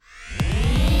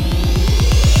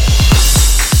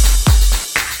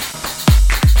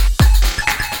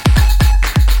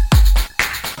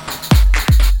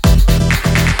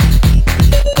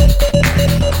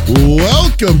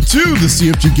to the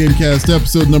CFG Game Cast,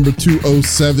 episode number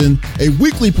 207, a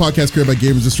weekly podcast created by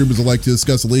gamers and streamers alike to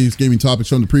discuss the latest gaming topics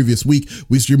from the previous week.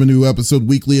 We stream a new episode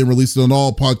weekly and release it on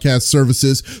all podcast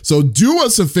services. So do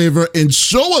us a favor and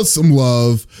show us some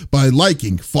love by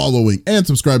liking, following, and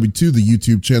subscribing to the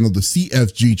YouTube channel, the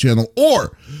CFG channel,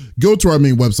 or go to our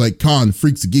main website,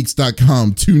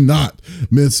 confreaksgeeks.com, to not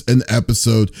miss an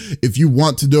episode. If you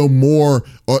want to know more,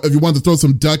 or if you want to throw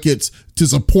some ducats to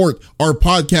support our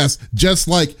podcast, just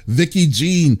like Vicky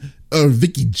G,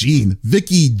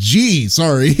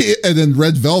 sorry, and then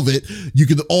Red Velvet, you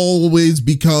can always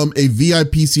become a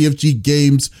VIP CFG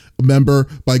Games member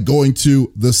by going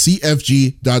to the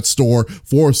cfg.store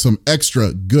for some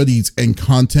extra goodies and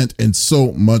content and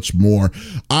so much more.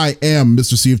 I am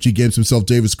Mr. CFG Games himself,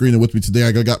 Davis Green, and with me today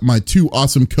I got my two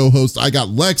awesome co-hosts. I got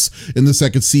Lex in the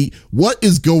second seat. What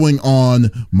is going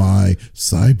on, my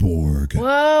cyborg?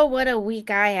 Whoa, what a week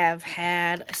I have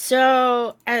had.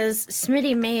 So, as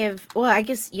Smitty may have, well, I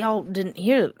guess y'all didn't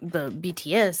hear the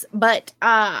BTS, but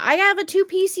I have a 2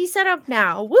 PC setup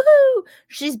now. Woohoo!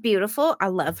 She's beautiful. I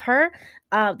love her.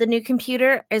 The new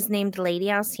computer is named Lady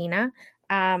Alcina.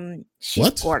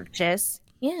 She's gorgeous.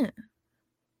 Yeah.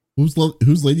 Who's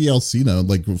Lady Alcina?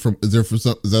 Like, is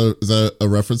that a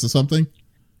reference to something?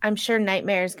 I'm sure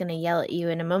Nightmare is gonna yell at you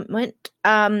in a moment.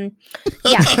 Yeah.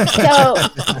 So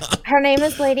her name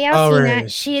is Lady Alcina. Right.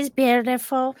 She is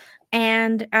beautiful,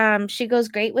 and she goes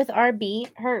great with RB.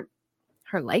 Her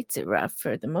lights are rough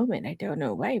for the moment. I don't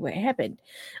know why. What happened?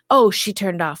 Oh, she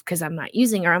turned off because I'm not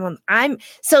using her. I'm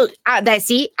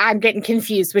getting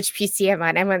confused. Which PC I'm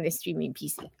on? I'm on the streaming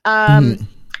PC.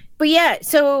 But yeah,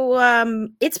 so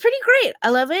it's pretty great. I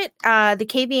love it. The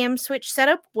KVM switch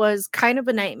setup was kind of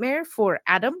a nightmare for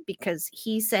Adam because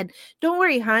he said, "Don't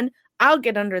worry, hon. I'll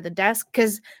get under the desk,"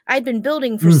 because I'd been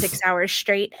building for 6 hours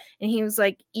straight. And he was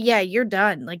like, "Yeah, you're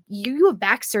done. Like you have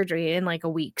back surgery in like a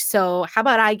week. So how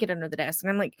about I get under the desk?" And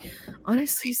I'm like,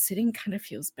 honestly, sitting kind of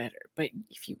feels better. But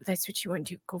if that's what you want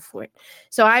to do, go for it.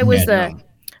 So I was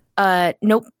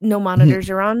nope, no monitors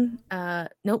are on.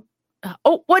 Nope.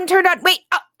 One turned on. Wait.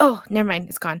 Oh, never mind.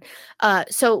 It's gone.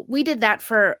 So we did that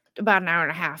for about an hour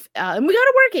and a half, and we got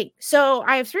it working. So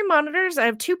I have 3 monitors, I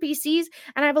have 2 PCs,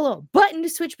 and I have a little button to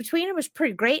switch between them. It was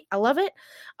pretty great. I love it.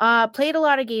 Played a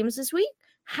lot of games this week.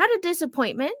 Had a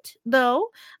disappointment, though.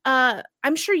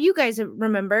 I'm sure you guys have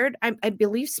remembered. I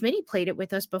believe Smitty played it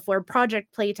with us before,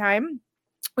 Project Playtime,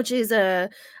 which is a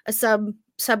sub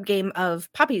game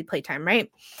of Poppy Playtime,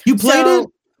 right? You played it?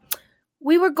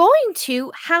 We were going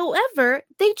to, however,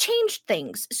 they changed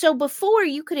things. So before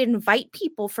you could invite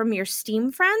people from your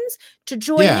Steam friends to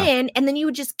join in, and then you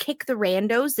would just kick the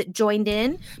randos that joined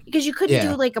in because you couldn't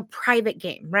do like a private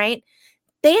game, right?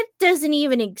 That doesn't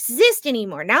even exist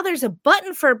anymore. Now there's a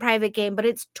button for a private game, but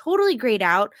it's totally grayed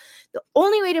out. The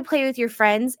only way to play with your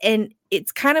friends, and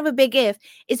it's kind of a big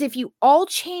is if you all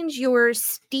change your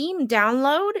Steam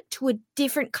download to a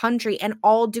different country and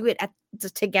all do it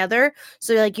together.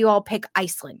 So like you all pick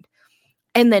Iceland,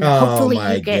 and then hopefully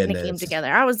you get in a game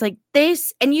together. I was like,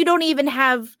 this, and you don't even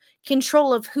have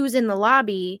control of who's in the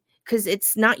lobby because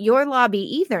it's not your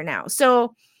lobby either now.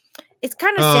 So it's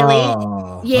kind of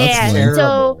silly. Yeah.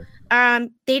 So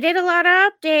they did a lot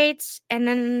of updates, and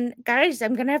then guys,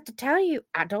 I'm gonna have to tell you,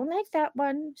 I don't like that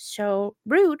one. So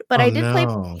rude, but I did play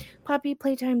Poppy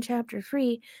Playtime Chapter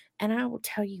 3, and I will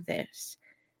tell you this.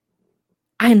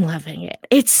 I'm loving it.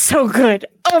 It's so good.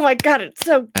 Oh my God, it's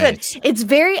so good. Nice. It's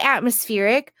very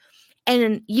atmospheric,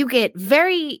 and you get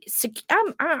very.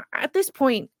 At this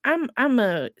point, I'm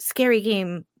a scary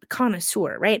game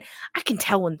connoisseur, right? I can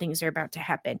tell when things are about to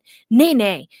happen.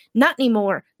 Nay, not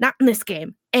anymore. Not in this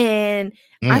game. And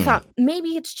I thought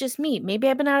maybe it's just me. Maybe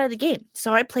I've been out of the game.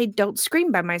 So I played Don't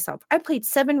Scream by myself. I played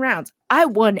 7 rounds. I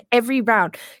won every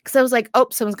round because I was like, oh,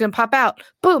 someone's gonna pop out.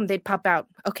 Boom, they'd pop out.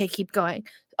 Okay, keep going.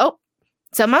 Oh.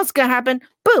 Something else gonna happen.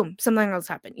 Boom, something else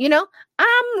happened. You know,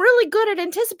 I'm really good at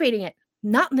anticipating it.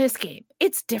 Not in this game.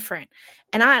 It's different,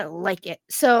 and I like it.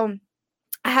 So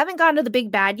I haven't gotten to the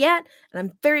big bad yet, and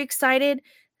I'm very excited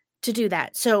to do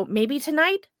that. So maybe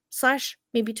tonight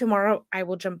 / maybe tomorrow I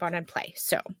will jump on and play.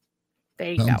 So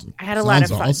there you go. I had a lot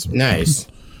of fun. Awesome. Nice.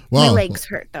 Wow. My legs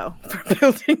hurt though for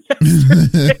building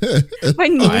yesterday. My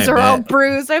knees are all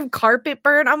bruised. I have carpet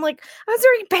burn. I'm like, I was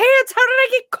wearing pants. How did I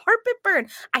get carpet burn?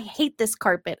 I hate this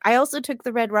carpet. I also took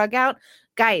the red rug out.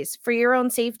 Guys, for your own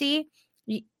safety,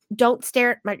 don't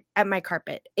stare at my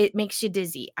carpet. It makes you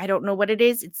dizzy. I don't know what it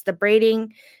is. It's the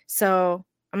braiding. So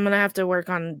I'm gonna have to work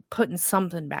on putting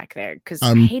something back there because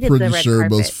I hated the red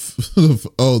carpet.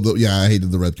 I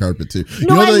hated the red carpet too.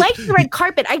 No, I liked the red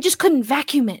carpet. I just couldn't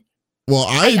vacuum it. Well,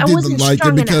 I didn't like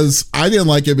it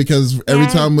because every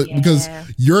time because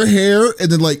your hair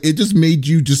and then like it just made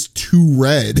you just too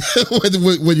red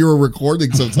when you were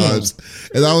recording sometimes,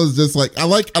 and I was just like, I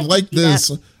like this.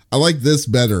 Yep. I like this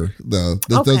better though.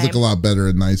 This does look a lot better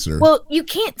and nicer. Well, you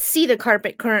can't see the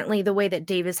carpet currently the way that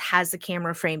Davis has the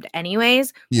camera framed,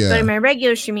 anyways. Yeah. But in my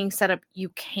regular streaming setup, you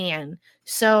can.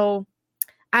 So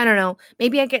I don't know.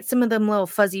 Maybe I get some of them little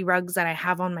fuzzy rugs that I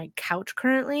have on my couch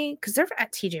currently because they're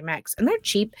at TJ Maxx and they're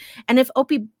cheap. And if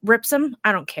Opie rips them,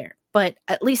 I don't care. But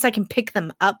at least I can pick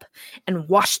them up and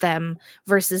wash them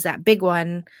versus that big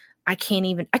one. I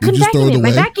couldn't vacuum it.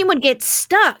 My vacuum would get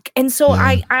stuck. And so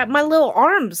I my little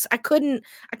arms, I couldn't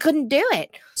do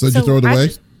it. So did you throw it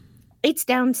away? It's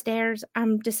downstairs.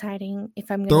 I'm deciding if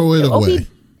I'm going to throw it away.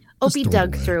 Opie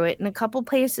dug through it in a couple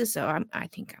places, so I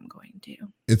think I'm going to.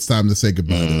 It's time to say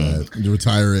goodbye to that. To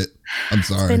retire it. I'm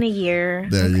sorry. It's been a year.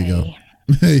 There you go.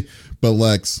 Hey, but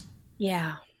Lex.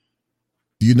 Yeah.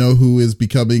 Do you know who is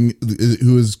training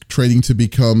to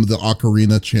become the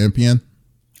Ocarina champion?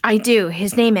 I do.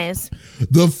 His name is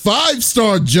the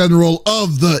 5-star general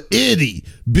of the itty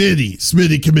bitty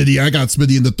Smitty committee. I got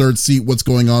Smitty in the third seat. What's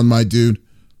going on, my dude?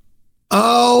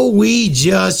 Oh, we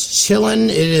just chilling.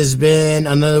 It has been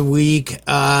another week.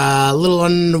 A little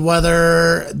under the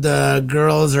weather. The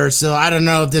girls are still, I don't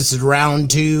know if this is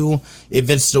round 2, if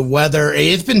it's the weather.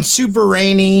 It's been super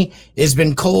rainy. It's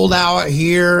been cold out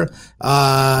here.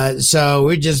 So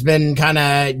we've just been kind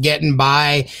of getting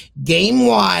by.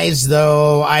 Game-wise,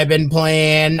 though, I've been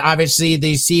playing, obviously,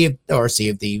 the Sea of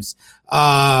Thieves.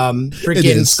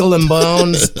 Freaking Skull and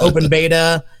Bones open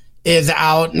beta is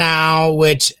out now,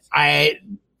 which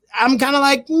I'm kind of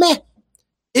like, meh,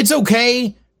 it's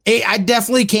okay. I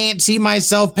definitely can't see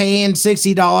myself paying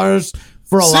 $60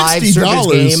 for a live service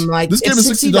game. Like, this game is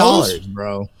 $60,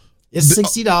 bro. It's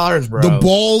 $60, bro. The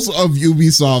balls of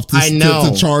Ubisoft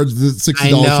to charge the $60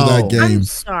 for that game. I'm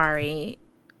sorry.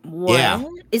 What? Yeah.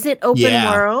 Is it open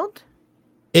world?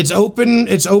 It's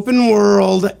open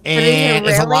world, and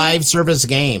it's a live service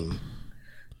game.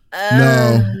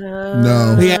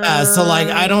 No. Yeah, so like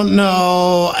I don't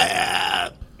know.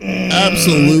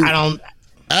 Absolutely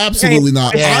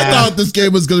not. Yeah. I thought this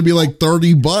game was going to be like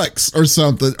 $30 or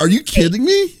something. Are you kidding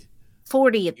me?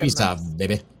 40 at the moment. Stop,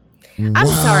 baby. I'm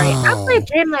sorry. I played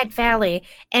Dreamlight Valley,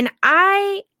 and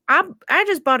I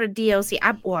just bought a DLC.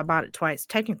 I bought it twice,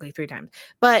 technically 3 times.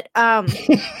 But I don't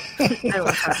want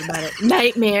to talk about it.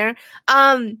 Nightmare.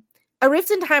 A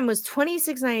Rift in Time was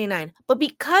 $26.99, but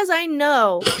because I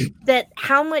know that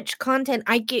how much content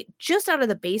I get just out of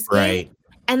the base game,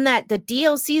 and that the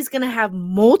DLC is going to have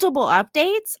multiple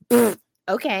updates,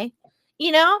 okay,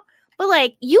 but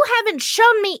like, you haven't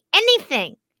shown me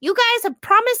anything. You guys have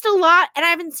promised a lot, and I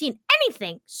haven't seen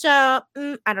anything, so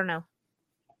I don't know.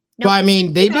 Well, I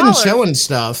mean, they've been showing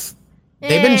stuff.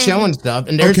 They've been showing stuff,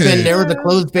 and there was a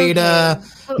closed beta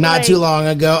not too long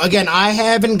ago. Again, I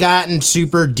haven't gotten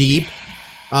super deep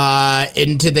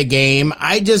into the game.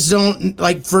 I just don't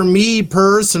like. For me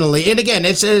personally, and again,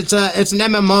 it's an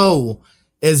MMO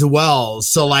as well.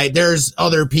 So like, there's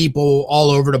other people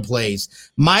all over the place.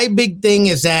 My big thing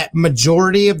is that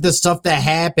majority of the stuff that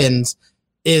happens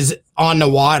is on the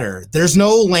water. There's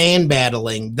no land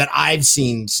battling that I've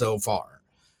seen so far.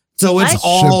 So it's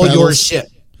all your ship.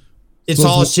 It's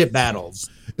all ship battles.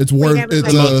 It's warships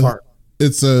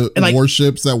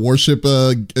that worship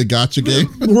a gotcha game.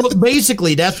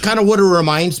 Basically, that's kind of what it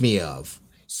reminds me of.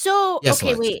 So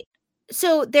wait.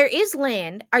 So there is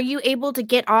land. Are you able to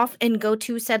get off and go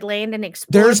to said land and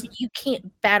explore? You can't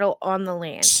battle on the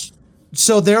land.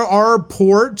 So there are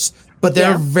ports, but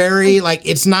they're very like,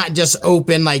 it's not just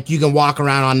open. Like, you can walk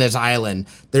around on this island.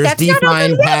 There's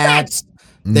defined paths.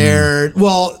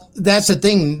 That's the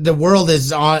thing. The world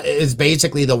is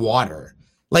basically the water.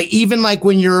 Like, even like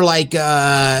when you're like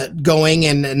going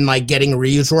and like getting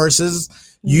resources,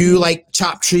 you like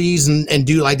chop trees and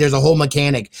do like, there's a whole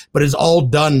mechanic, but it's all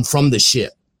done from the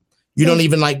ship. You don't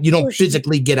even like, you don't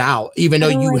physically get out, even though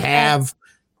you have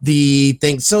the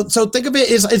thing. So think of it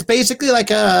as it's basically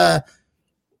like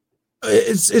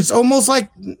it's almost like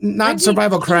not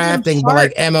survival crafting, but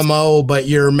like MMO, but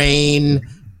your main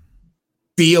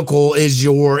vehicle is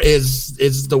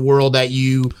the world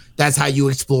that's how you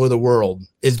explore the world.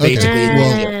 Is basically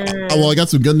well, I got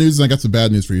some good news and I got some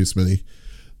bad news for you, Smitty.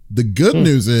 The good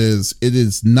news is it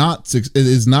is not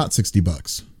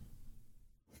 $60.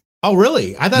 Oh,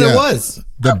 really? I thought it was.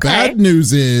 The bad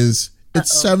news is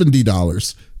it's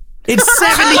 $70. It's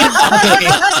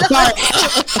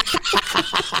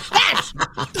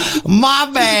 $70.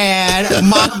 My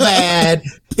bad.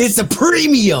 It's a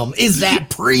premium. Is that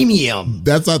premium?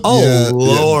 That's not.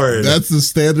 Lord. That's the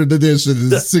standard edition.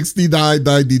 It's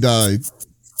 $69.99.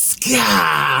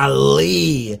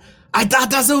 Golly. I thought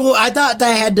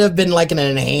that had to have been like an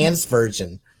enhanced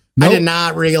version. Nope. I did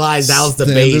not realize that was the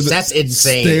base. That's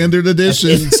insane. Standard edition.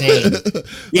 That's insane.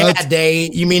 Yeah,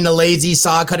 Dave. You mean the lazy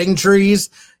saw cutting trees?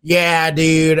 Yeah,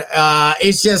 dude.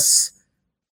 It's just,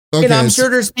 okay. I'm sure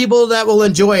there's people that will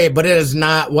enjoy it, but it is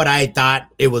not what I thought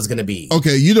it was going to be.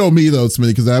 Okay, you know me though, Smitty,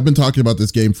 because I've been talking about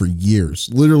this game for years,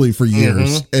 literally for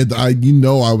years, and I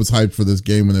was hyped for this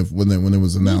game when it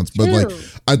was announced. But like,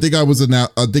 I think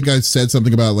I said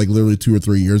something about it like literally 2 or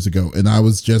 3 years ago, and I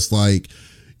was just like,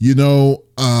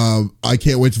 I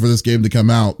can't wait for this game to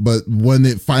come out. But when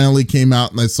it finally came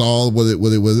out and I saw what it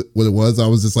was, I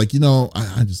was just like,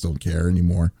 I just don't care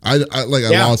anymore. I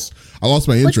lost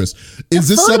my interest. Is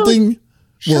this something?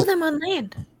 Show them on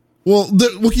land. Well,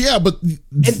 yeah, but you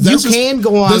can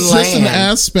go on land. That's just an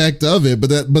aspect of it, but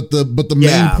the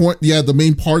main point, the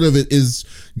main part of it is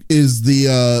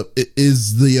the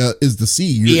sea.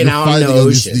 You're fighting on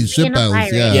these ship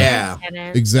battles. Yeah,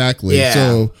 exactly. Yeah.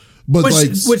 So. But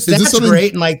which that's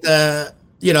great, and like that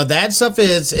stuff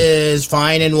is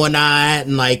fine and whatnot,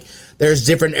 and like there's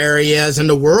different areas, and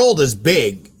the world is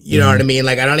big. You know what I mean?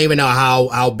 Like I don't even know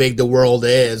how big the world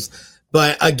is,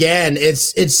 but again,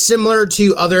 it's similar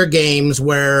to other games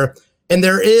where, and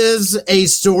there is a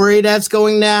story that's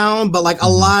going down, but like a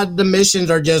lot of the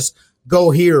missions are just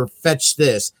go here, fetch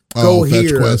this, go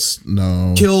here, quest.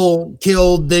 No,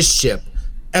 kill this ship.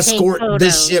 Escort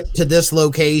this ship to this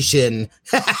location.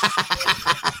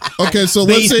 Okay, so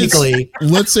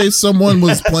let's say someone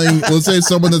was playing. Let's say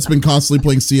someone that's been constantly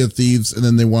playing Sea of Thieves, and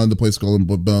then they wanted to play Skull and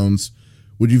Bones.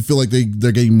 Would you feel like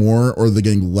they're getting more, or they're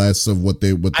getting less of what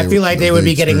they? I feel like they would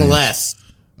be getting less.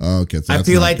 Okay, so I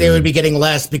feel like they would be getting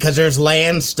less because there's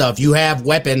land stuff. You have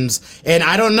weapons, and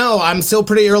I don't know. I'm still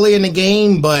pretty early in the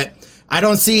game, but I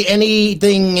don't see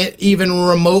anything even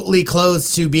remotely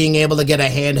close to being able to get a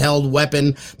handheld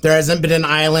weapon. There hasn't been an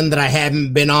island that I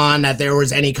haven't been on that there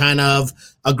was any kind of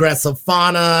aggressive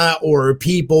fauna or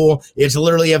people. It's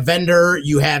literally a vendor.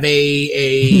 You have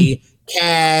a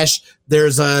cache.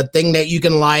 There's a thing that you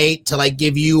can light to like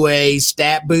give you a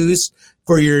stat boost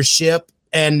for your ship.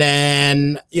 And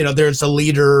then, there's a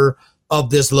leader of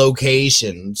this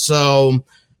location. So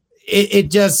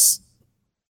it just,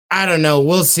 I don't know.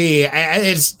 We'll see.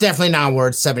 It's definitely not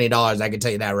worth $70. I can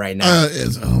tell you that right now.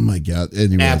 Oh my God.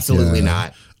 Anyway, absolutely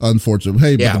not. Unfortunately.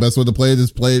 Hey, but the best way to play it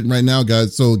is play it right now,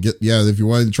 guys. So if you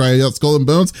want to try out Skull and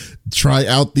Bones, try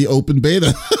out the open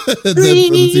beta.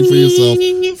 See for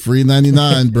yourself. Free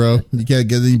 99, bro. You can't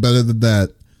get any better than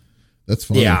that. That's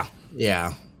fun.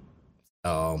 Yeah.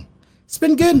 Oh. It's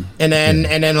been good. And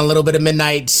then a little bit of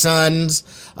Midnight Suns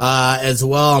as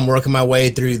well. I'm working my way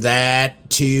through that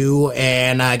too.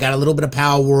 And I got a little bit of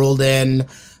Power World in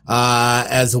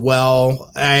as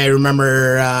well. I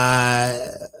remember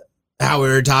how we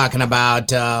were talking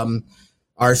about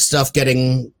our stuff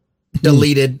getting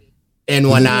deleted and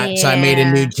whatnot. Yeah. So I made a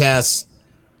new chest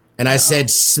and I said,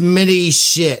 Smitty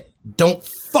shit, don't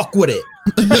fuck with it.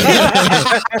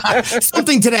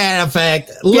 Something to that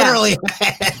effect, literally.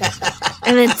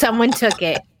 And then someone took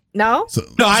it. No,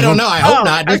 I don't know. I hope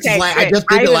not. I just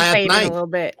did it last night. A little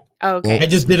bit. Okay, I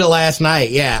just did it last night.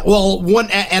 Yeah. Well,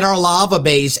 at our lava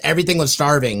base, everything was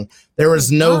starving. There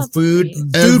was no food.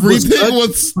 Everything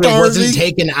was starving. It wasn't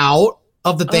taken out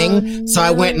of the thing, so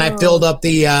I went and I filled up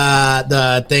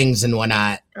the things and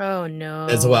whatnot. Oh no!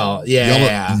 As well,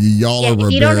 yeah. Y'all are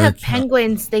if you don't have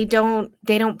penguins, they don't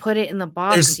put it in the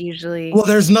box usually. Well,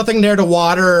 there's nothing there to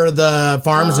water the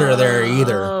farms that are there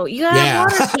either. Oh, you gotta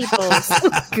have water people.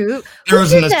 There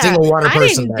wasn't a single water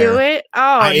person there. I didn't do it.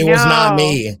 Oh, it was not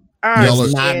me. Y'all are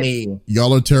not me.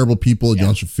 Y'all are terrible people, and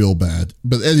y'all should feel bad.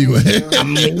 But anyway,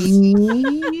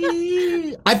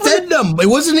 I fed them. It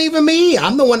wasn't even me.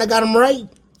 I'm the one that got them right.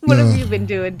 What have you been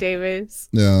doing, Davies?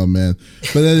 Oh man.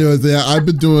 But anyways, yeah, I've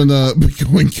been doing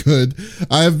going good.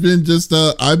 I've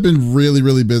been really,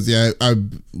 really busy. I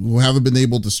haven't been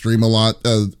able to stream a lot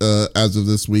as of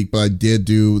this week, but I did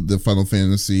do the Final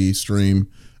Fantasy stream.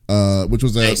 Which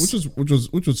was nice.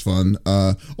 which was fun.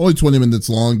 Only 20 minutes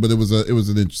long, but it was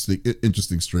an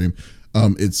interesting stream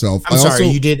itself. I'm sorry,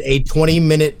 you did a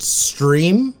 20-minute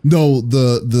stream? No,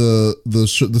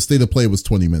 the state of play was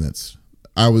 20 minutes.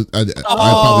 I probably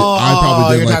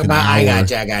did like an hour. I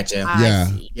gotcha.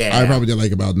 Yeah. I probably did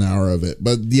like about an hour of it,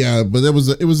 but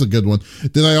it was a good one.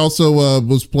 Then I also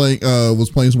was playing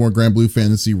some more Grand Blue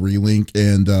Fantasy Relink,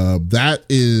 and that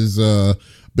is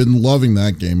Been loving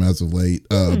that game as of late.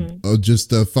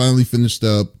 Just finally finished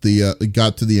up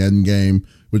got to the end game,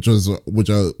 which was what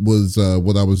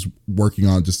I was working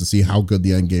on just to see how good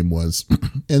the end game was,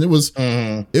 and it was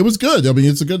good. I mean,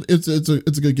 it's a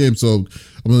good game. So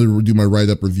I'm going to do my write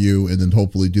up review and then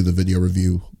hopefully do the video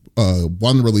review.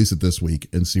 Want to release it this week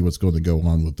and see what's going to go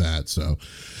on with that. So,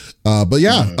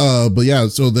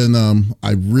 So then,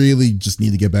 I really just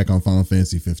need to get back on Final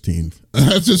Fantasy 15.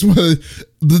 That's just what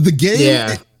the game.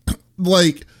 Yeah.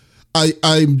 Like,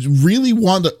 I really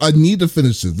want to. I need to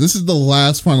finish it. This is the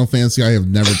last Final Fantasy I have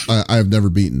never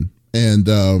beaten,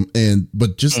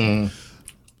 but just.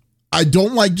 I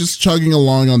don't like just chugging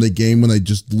along on the game when I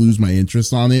just lose my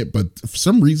interest on it, but for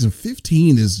some reason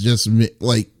 15 is just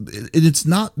like, it's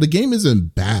not, the game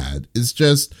isn't bad. It's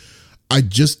just, I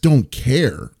just don't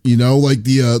care, like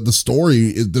the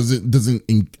story, it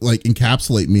doesn't like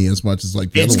encapsulate me as much as like,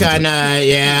 it's kind of,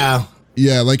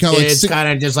 like how it's kind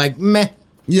of just like meh.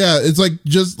 Yeah, it's like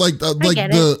just like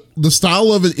the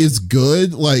style of it is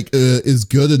good, is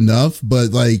good enough,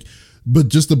 but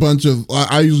just a bunch of,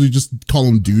 I usually just call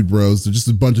them dude bros. They're just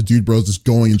a bunch of dude bros just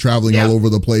going and traveling all over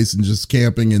the place and just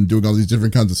camping and doing all these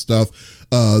different kinds of stuff.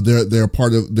 They're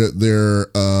part of, they're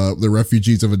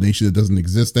refugees of a nation that doesn't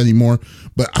exist anymore.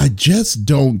 But I just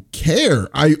don't care.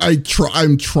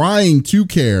 I'm trying to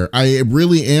care. I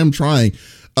really am trying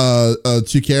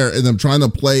to care, and I'm trying to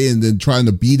play and then trying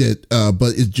to beat it.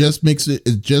 But it just makes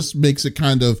it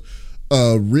kind of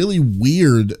really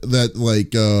weird that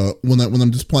when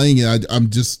I'm just playing it, I'm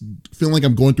just feeling like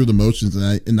I'm going through the motions,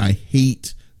 and I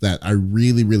hate that. I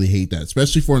really, really hate that,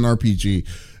 especially for an RPG,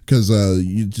 because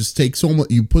you just take so much,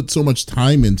 you put so much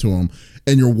time into them,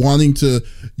 and you're wanting to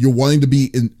be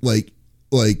in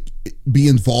be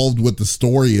involved with the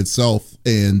story itself,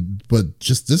 but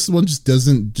just this one just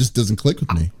doesn't click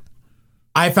with me.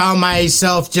 I found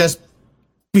myself just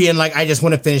being like, I just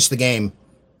want to finish the game.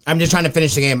 I'm just trying to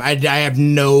finish the game. I have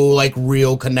no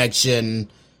real connection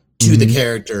to the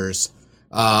characters.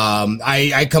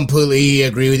 I completely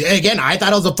agree with you. Again, I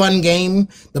thought it was a fun game.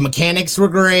 The mechanics were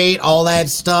great, all that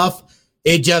stuff.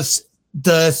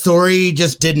 The story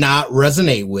just did not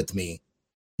resonate with me.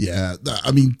 Yeah,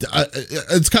 I mean,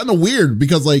 it's kind of weird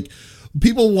because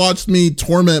people watched me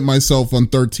torment myself on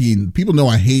 13. People know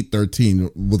I hate 13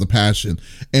 with a passion.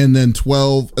 And then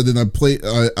 12, and then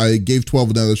I gave 12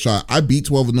 another shot. I beat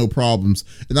 12 with no problems.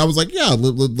 And I was like, yeah,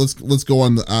 let's go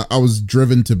on. I was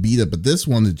driven to beat it, but this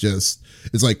one, it's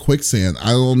like quicksand. I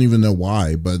don't even know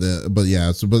why, but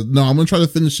yeah. But no, I'm going to try to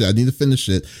finish it. I need to finish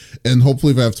it. And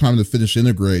hopefully if I have time to finish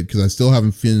Intergrade, because I still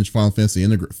haven't finished Final Fantasy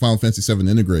 7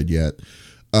 Intergrade yet.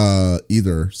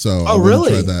 Either. So I really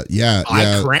try that. Yeah.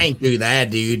 I crank through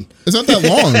that, dude. It's not that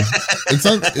long. It's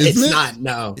not. It's not.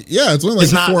 No. Yeah, it's only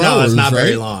 4 hours. It's not right?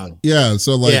 very long. Yeah.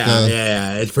 So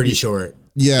yeah. It's pretty short.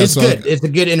 Yeah, it's good. It's a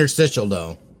good interstitial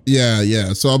though.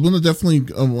 Yeah. So I'm gonna definitely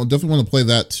want to play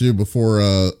that too before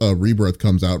Rebirth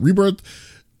comes out. Rebirth,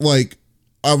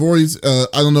 I've always, I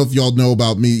don't know if y'all know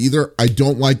about me either. I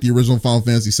don't like the original Final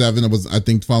Fantasy VII. I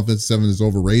think Final Fantasy VII is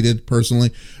overrated personally,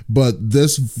 but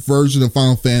this version of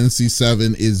Final Fantasy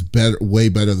VII is way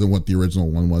better than what the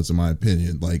original one was, in my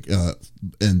opinion.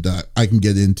 I can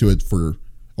get into it for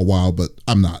a while, but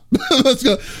I'm not. Let's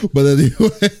go. But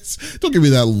anyways, don't give me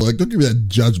that look. Don't give me that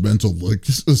judgmental look,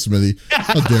 Smitty.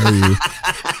 How dare you?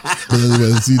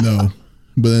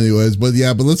 But anyways, but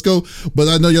let's go. But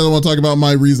I know y'all don't want to talk about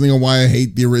my reasoning on why I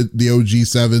hate the OG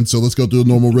 7. So let's go through the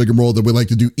normal rigmarole that we like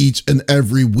to do each and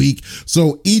every week.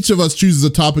 So each of us chooses a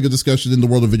topic of discussion in the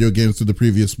world of video games for the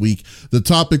previous week. The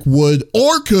topic would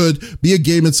or could be a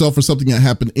game itself or something that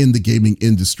happened in the gaming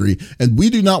industry. And we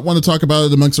do not want to talk about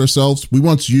it amongst ourselves. We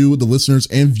want you, the listeners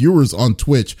and viewers on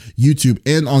Twitch, YouTube,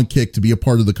 and on Kick to be a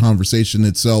part of the conversation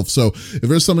itself. So if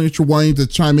there's something that you're wanting to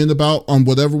chime in about on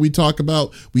whatever we talk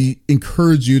about, we encourage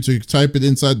you to type it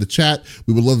inside the chat.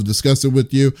 We would love to discuss it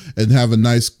with you and have a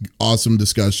nice, awesome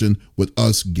discussion with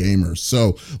us gamers.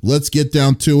 So let's get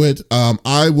down to it.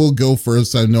 I will go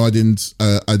first. I know I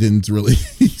didn't really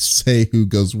say who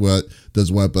does what,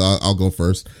 but I'll go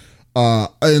first.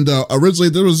 Originally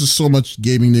there was just so much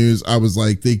gaming news. I was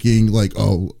thinking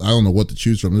oh, I don't know what to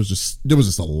choose from. There was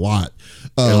just a lot.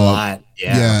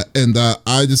 Yeah. And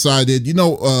I decided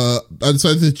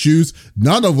to choose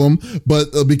none of them, but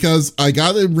because I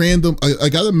got a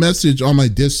message on my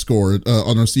Discord,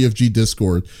 on our CFG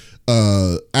Discord,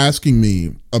 asking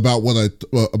me about what I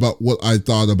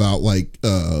thought about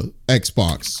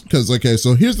Xbox. Because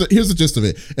so here's the gist of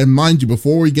it. And mind you,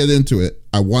 before we get into it,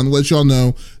 I want to let y'all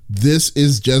know this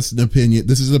is just an opinion.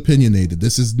 This is opinionated.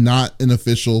 This is not an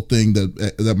official thing that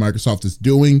Microsoft is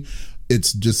doing.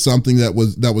 It's just something that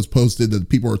was posted that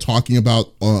people are talking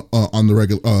about on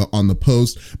the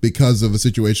post because of a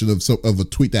situation of a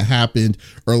tweet that happened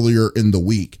earlier in the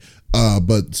week.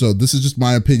 But so this is just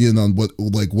my opinion on what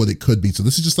it could be. So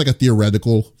this is just like a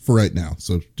theoretical for right now.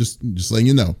 So just letting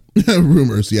you know.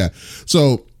 Rumors, yeah.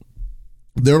 So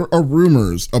there are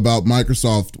rumors about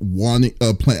Microsoft wanting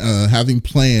having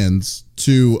plans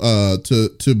to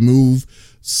move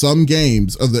some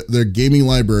games of their gaming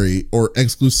library or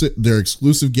their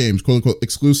exclusive games, quote unquote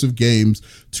exclusive games,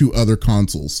 to other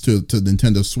consoles, to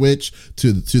Nintendo Switch,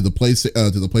 to the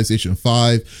PlayStation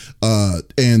 5,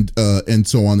 and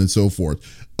so on and so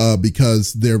forth.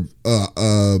 Because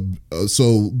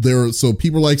so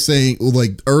people like saying,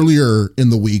 like earlier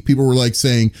in the week, people were like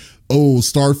saying, oh,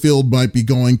 Starfield might be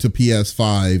going to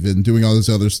PS5 and doing all this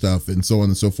other stuff and so on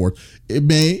and so forth. It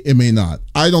may not.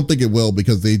 I don't think it will,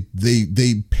 because they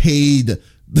paid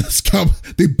this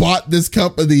they bought this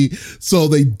company, so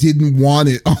they didn't want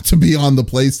it to be on the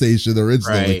PlayStation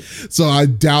originally. Right. So I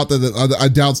doubt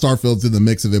Starfield's in the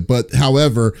mix of it. But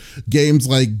however, games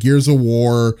like Gears of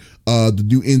War, the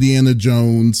new Indiana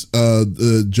Jones,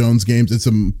 Jones games, and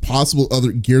some possible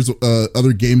other games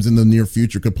in the near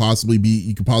future you could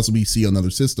possibly see on other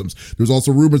systems. There's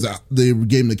also rumors that the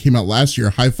game that came out last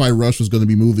year, Hi-Fi Rush, was going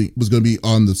to be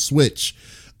on the Switch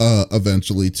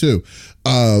eventually too.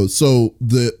 So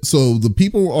the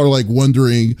people are like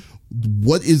wondering,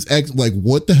 what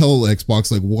the hell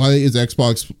Xbox, like why is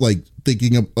Xbox like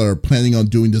thinking of or planning on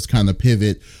doing this kind of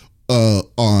pivot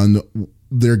on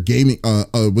their gaming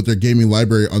with their gaming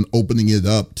library, on opening it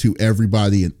up to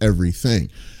everybody and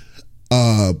everything.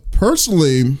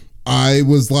 Personally, I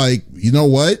was like, you know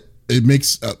what, it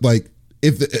makes like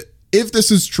if this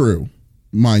is true,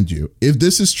 mind you, if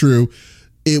this is true,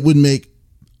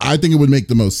 I think it would make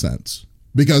the most sense,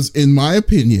 because in my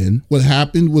opinion, what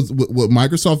happened was what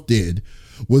Microsoft did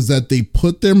was that they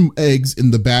put their eggs in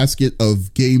the basket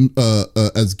of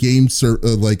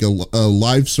like a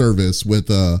live service with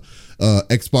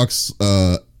Xbox,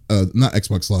 not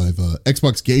Xbox Live,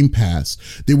 Xbox Game Pass.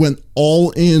 They went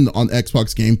all in on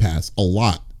Xbox Game Pass a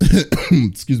lot,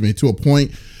 excuse me, to a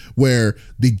point where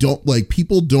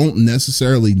people don't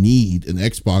necessarily need an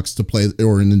Xbox to play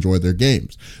or enjoy their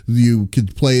games. You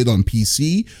could play it on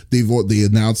PC. They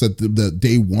announced that the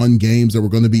day one games that were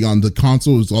going to be on the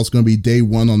console is also going to be day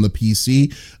one on the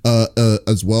PC,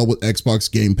 as well with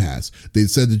Xbox Game Pass. They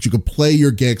said that you could play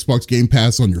your Xbox Game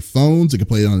Pass on your phones. You could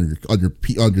play it on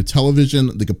your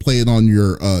television. They could play it on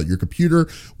your computer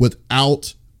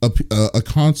without a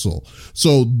console.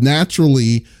 So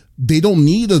naturally, they don't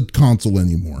need a console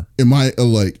anymore, in my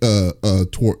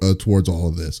towards all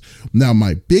of this. Now,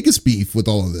 my biggest beef with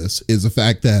all of this is the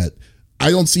fact that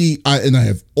and I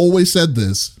have always said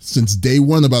this since day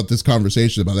one about this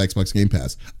conversation about Xbox Game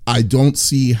Pass, I don't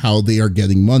see how they are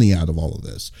getting money out of all of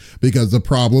this, because the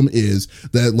problem is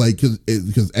that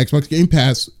because Xbox Game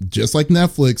Pass, just like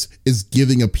Netflix, is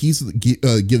giving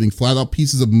giving flat out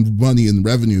pieces of money and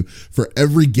revenue for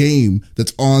every game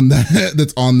that's on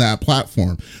that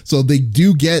platform. So they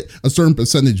do get a certain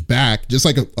percentage back, just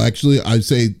like I'd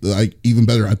say like even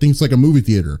better. I think it's like a movie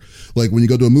theater. Like when you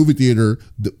go to a movie theater,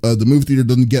 the movie theater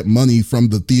doesn't get money from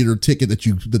the theater ticket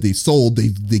that they sold.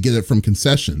 They get it from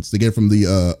concessions. They get it from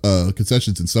the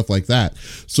concessions and stuff like that.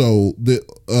 So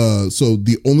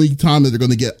the only time that they're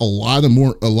going to get a lot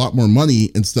more money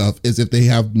and stuff is if they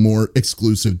have more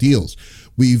exclusive deals.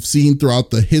 We've seen throughout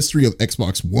the history of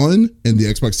Xbox One and the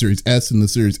Xbox Series S and the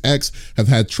Series X have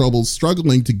had trouble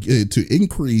struggling to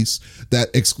increase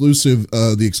that the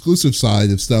exclusive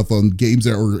side of stuff on games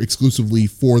that were exclusively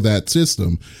for that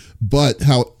system. But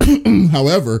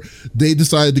however, they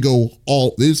decided to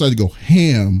go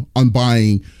ham on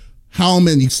buying how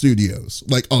many studios,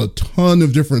 like a ton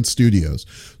of different studios.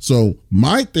 So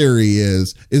my theory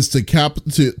is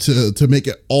to make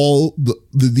it all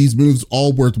these moves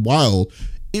all worthwhile.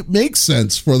 It makes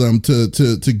sense for them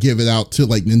to give it out to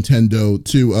like Nintendo,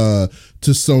 to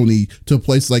Sony, to a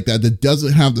place like that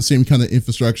doesn't have the same kind of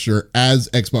infrastructure as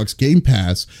Xbox Game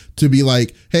Pass, to be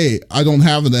like, hey, I don't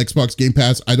have an Xbox Game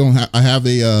Pass. I have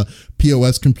a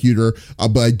POS computer,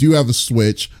 but I do have a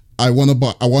Switch. I want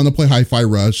to play Hi-Fi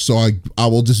Rush, so I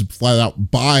will just flat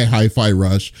out buy Hi-Fi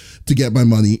Rush to get my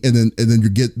money, and then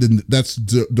that's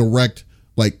direct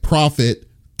like profit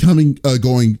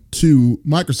going to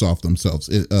Microsoft themselves,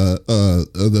 to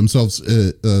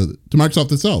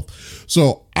Microsoft itself.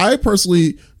 So I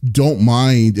personally don't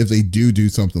mind if they do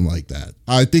something like that.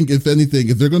 I think if anything,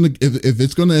 if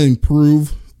it's gonna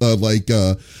improve, all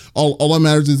that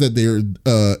matters is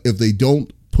that if they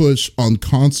don't push on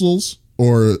consoles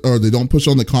or they don't push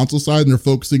on the console side and they're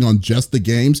focusing on just the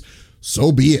games,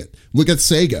 so be it. Look at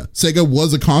Sega. Sega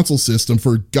was a console system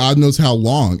for God knows how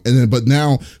long. But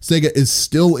now Sega is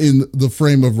still in the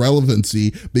frame of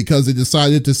relevancy because they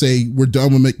decided to say, we're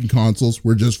done with making consoles.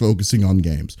 We're just focusing on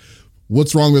games.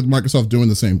 What's wrong with Microsoft doing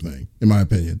the same thing, in my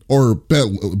opinion? Or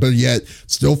better yet,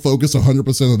 still focus 100%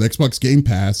 on Xbox Game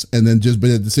Pass and then but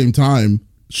at the same time,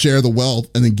 share the wealth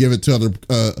and then give it to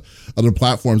other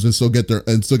platforms and still get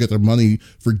their money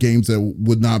for games that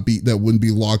wouldn't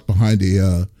be locked behind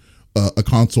a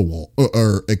console wall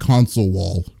or a console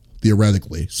wall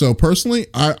theoretically. So personally,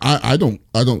 I don't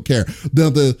care.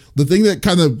 The thing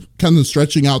that kind of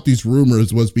stretching out these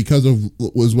rumors was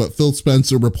what Phil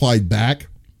Spencer replied back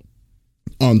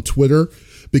on Twitter,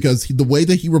 because the way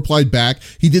that he replied back,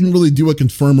 he didn't really do a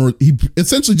confirm, or he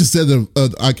essentially just said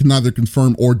I can neither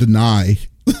confirm or deny.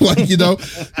 Like, you know,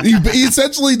 he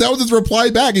essentially, that was his reply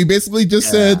back. He basically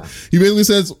just said,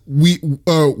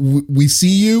 we see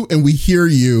you and we hear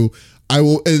you. I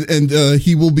will, and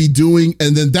he will be doing,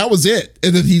 and then that was it.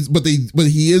 And then but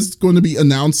he is going to be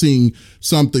announcing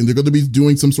something. They're going to be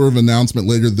doing some sort of announcement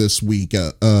later this week,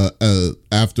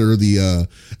 after the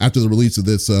release of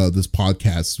this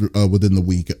podcast, within the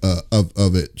week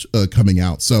of it coming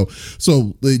out. So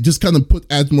they just kind of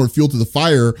adds more fuel to the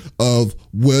fire of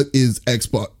what is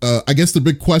Xbox. I guess the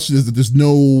big question is that there's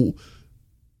no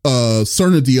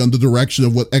certainty on the direction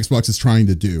of what Xbox is trying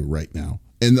to do right now.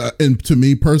 And to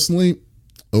me personally,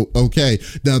 okay.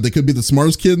 Now they could be the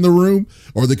smartest kid in the room,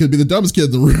 or they could be the dumbest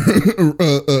kid in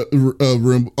the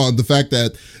room on the fact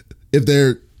that if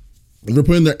they're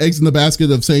putting their eggs in the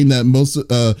basket of saying that most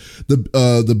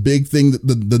the big thing,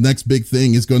 the next big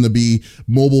thing is going to be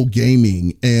mobile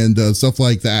gaming and stuff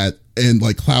like that, and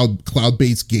like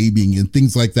cloud-based gaming and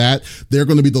things like that, they're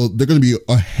going to be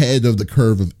ahead of the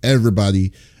curve of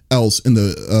everybody else in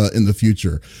the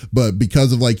future. But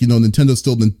because of, like, you know, Nintendo's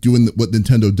still been doing what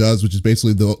Nintendo does, which is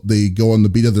basically they go on the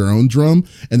beat of their own drum,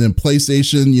 and then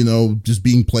PlayStation, you know, just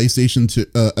being PlayStation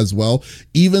as well.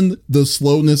 Even the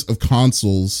slowness of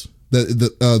consoles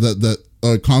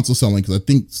that console selling, because I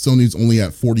think Sony's only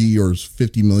at 40 or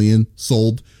 50 million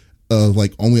sold,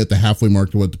 like only at the halfway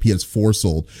mark to what the PS4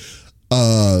 sold.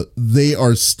 They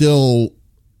are still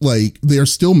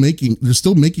making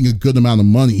a good amount of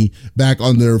money back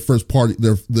on their first party,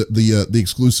 the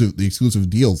exclusive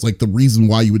deals. Like the reason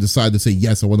why you would decide to say,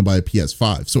 yes, I want to buy a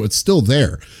PS5. So it's still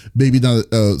there. Maybe not.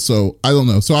 So I don't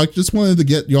know. So I just wanted to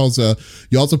get y'all's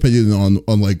opinion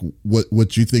on like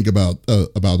what you think about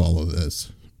all of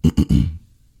this.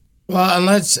 Well,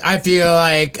 unless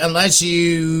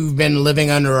you've been living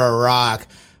under a rock,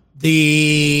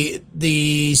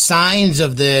 the signs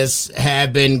of this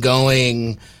have been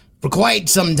going for quite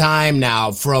some time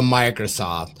now from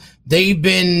Microsoft. They've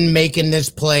been making this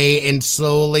play and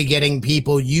slowly getting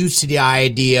people used to the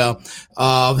idea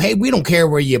of, hey, we don't care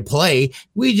where you play.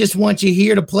 We just want you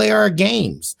here to play our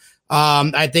games.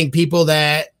 I think people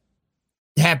that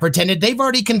have pretended they've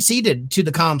already conceded to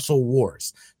the console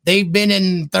wars. They've been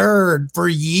in third for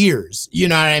years, you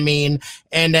know what I mean?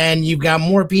 And then you've got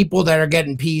more people that are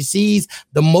getting PCs.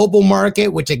 The mobile market,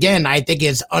 which again, I think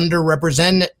is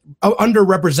underrepresented,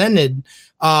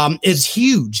 is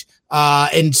huge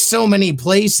in so many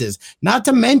places. Not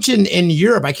to mention in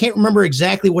Europe, I can't remember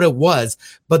exactly what it was,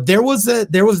 but there was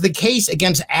the case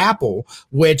against Apple,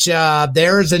 which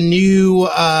there is a new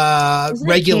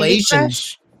regulation.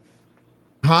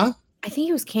 Huh? I think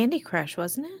it was Candy Crush,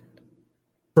 wasn't it?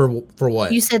 For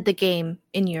what? You said the game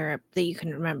in Europe that you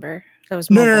can remember. That was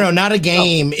no, not a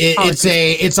game.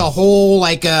 It's a whole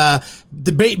like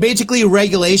basically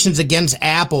regulations against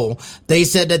Apple. They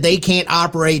said that they can't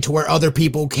operate to where other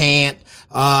people can't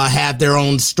have their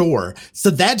own store. So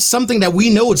that's something that we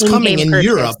know is coming in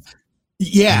Europe.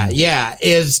 Yeah,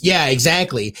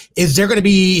 exactly. Is they're going to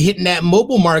be hitting that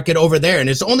mobile market over there, and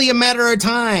it's only a matter of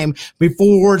time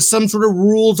before some sort of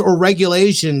rules or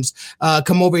regulations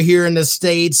come over here in the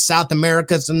States. South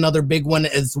America's another big one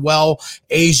as well,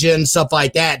 Asia and stuff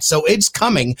like that. So it's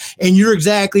coming, and you're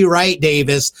exactly right,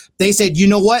 Davis. They said, you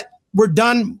know what? We're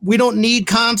done. We don't need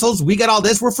consoles. We got all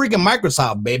this. We're freaking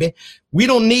Microsoft, baby. We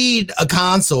don't need a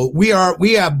console. We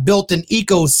have built an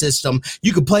ecosystem.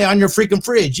 You can play on your freaking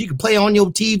fridge. You can play on your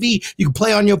TV. You can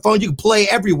play on your phone. You can play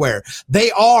everywhere.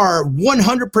 They are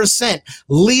 100%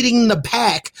 leading the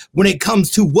pack when it comes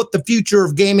to what the future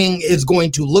of gaming is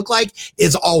going to look like,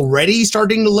 is already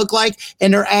starting to look like,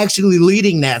 and they're actually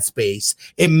leading that space.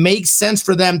 It makes sense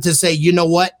for them to say, you know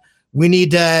what? We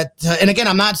need to, and again,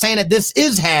 I'm not saying that this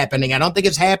is happening. I don't think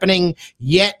it's happening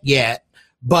yet,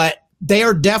 but they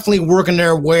are definitely working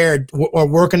their way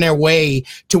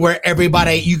to where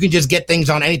everybody, you can just get things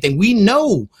on anything. We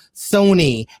know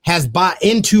Sony has bought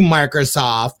into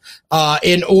Microsoft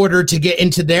in order to get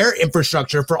into their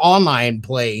infrastructure for online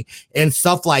play and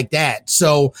stuff like that.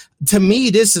 So to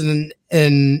me, this is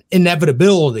an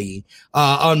inevitability,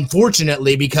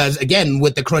 unfortunately, because again,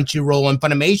 with the Crunchyroll and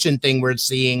Funimation thing, we're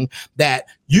seeing that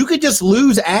you could just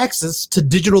lose access to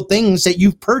digital things that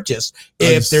you've purchased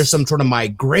if there's some sort of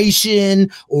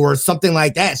migration or something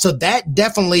like that. So that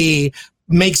definitely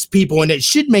makes people, and it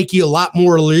should make you a lot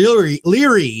more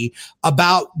leery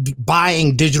about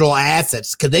buying digital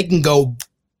assets, because they can go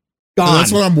gone. And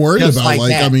that's what I'm worried about. Like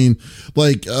like, that. I mean,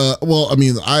 like, well, I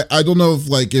mean, I don't know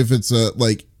if it's a,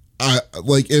 like,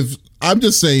 if I'm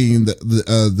just saying that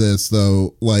this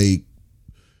though, like,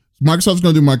 Microsoft's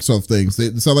gonna do Microsoft things.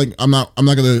 It's not like I'm not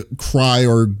gonna cry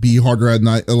or be harder at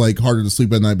night, like harder to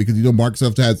sleep at night, because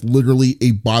Microsoft has literally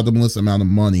a bottomless amount of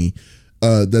money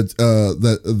that's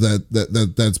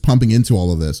pumping into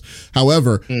all of this.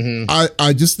 However,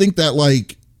 I just think that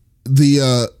like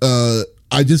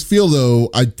I just feel though,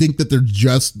 I think that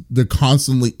they're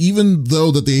constantly, even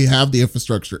though that they have the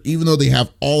infrastructure, even though they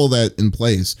have all of that in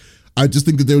place, I just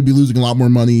think that they would be losing a lot more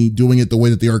money doing it the way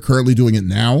that they are currently doing it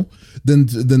now than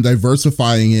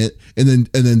diversifying it and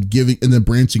then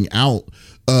branching out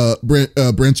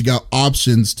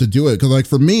options to do it. Because like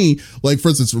for me, like for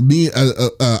instance,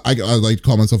 I like to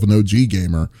call myself an OG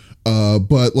gamer,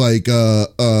 but like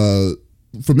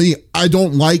for me, I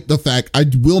don't like the fact, I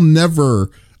will never,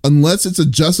 unless it's a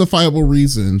justifiable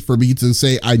reason for me to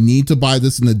say I need to buy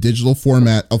this in a digital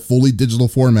format, a fully digital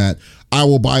format, I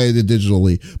will buy it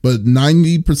digitally. But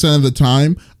 90% of the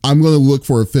time, I'm going to look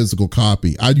for a physical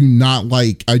copy. I do not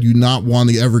want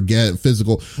to ever get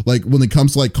physical. Like when it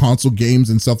comes to like console games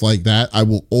and stuff like that, I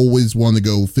will always want to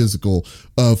go physical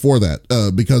for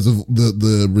that because of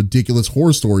the ridiculous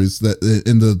horror stories that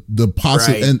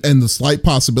and the slight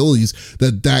possibilities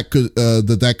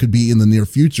that could be in the near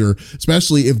future,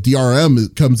 especially if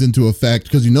DRM comes into effect,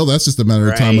 because that's just a matter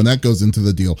of time when that goes into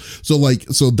the deal.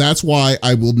 So that's why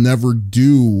I will never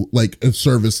do like a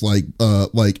service like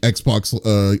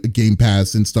Xbox Game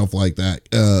Pass and stuff like that,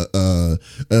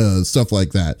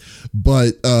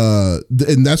 But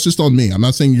and that's just on me. I'm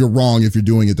not saying you're wrong if you're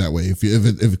doing it that way.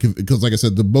 Because like I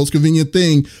said, the most convenient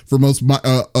thing for most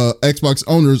Xbox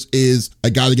owners is I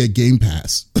got to get Game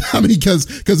Pass. I mean, because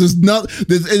it's not,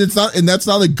 and that's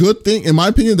not a good thing. In my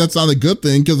opinion, that's not a good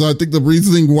thing, because I think the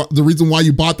reason why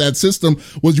you bought that system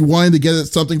was you wanted to get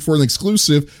something for an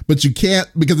exclusive, but you can't,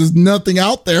 because there's nothing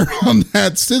out there on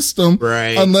that system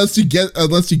unless you get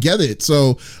it.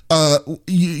 So but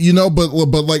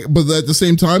at the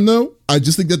same time though, I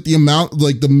just think that the amount,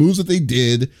 like the moves that they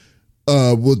did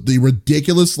with the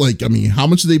ridiculous, like, I mean, how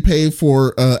much did they pay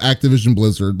for Activision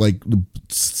Blizzard? Like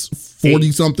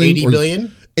 40 something, 80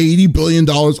 billion? $80 billion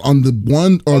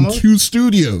on two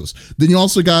studios. Then you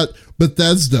also got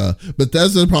Bethesda.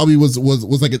 Bethesda probably was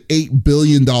like an $8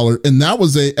 billion, and that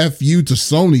was a FU to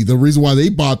Sony. The reason why they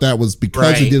bought that was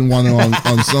because they didn't want it on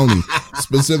Sony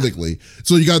specifically.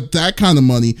 So you got that kind of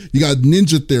money. You got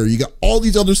Ninja Theory. You got all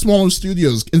these other smaller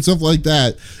studios and stuff like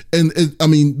that. And I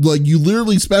mean, like, you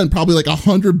literally spend probably like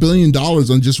 $100 billion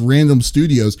on just random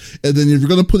studios. And then if you're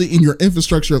going to put it in your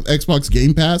infrastructure of Xbox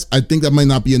Game Pass, I think that might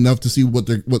not be enough to see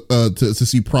to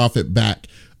see profit back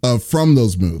from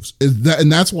those moves.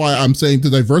 And that's why I'm saying to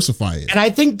diversify it. And I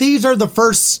think these are the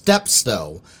first steps,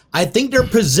 though. I think they're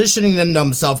positioning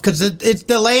themselves, because it's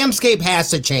the landscape has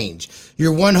to change.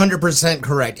 You're 100%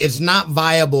 correct. It's not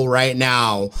viable right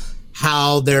now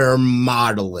how their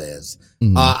model is.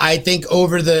 Mm-hmm. I think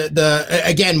over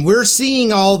again, we're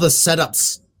seeing all the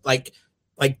setups, like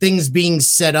things being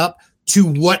set up to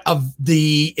what of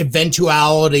the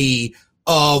eventuality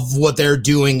of what they're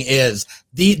doing is.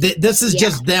 This is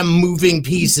just them moving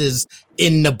pieces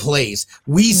into place.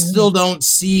 We still don't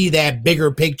see that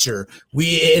bigger picture.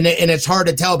 And it's hard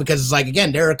to tell, because it's like,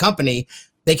 again, they're a company.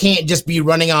 They can't just be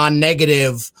running on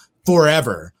negative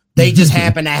forever. They just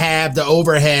happen to have the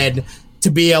overhead to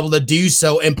be able to do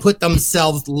so and put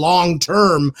themselves long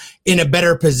term in a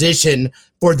better position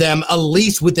for them, at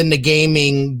least within the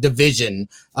gaming division,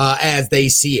 as they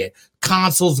see it.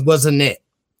 Consoles wasn't it.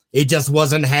 It just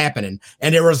wasn't happening.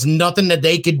 And there was nothing that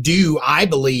they could do, I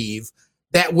believe,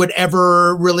 that would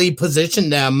ever really position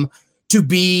them to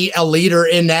be a leader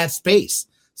in that space.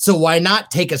 So why not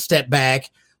take a step back,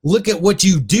 look at what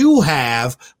you do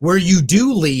have, where you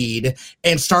do lead,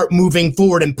 and start moving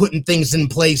forward and putting things in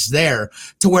place there,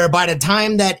 to where by the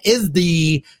time that is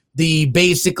the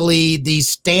basically the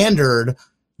standard,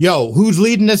 who's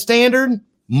leading the standard?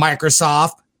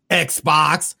 Microsoft,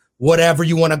 Xbox, whatever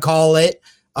you want to call it.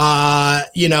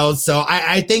 So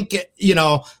I think,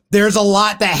 there's a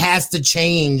lot that has to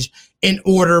change in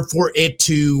order for it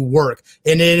to work.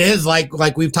 And it is like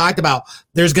we've talked about,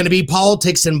 there's going to be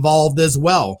politics involved as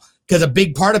well, because a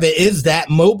big part of it is that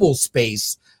mobile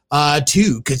space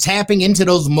too, because tapping into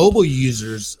those mobile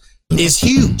users is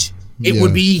huge. It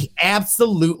would be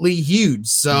absolutely huge.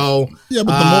 So yeah,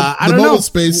 but the mobile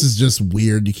space is just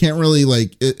weird. You can't really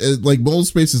like mobile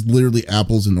space is literally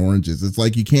apples and oranges. It's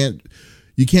like you can't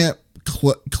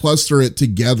cluster it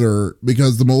together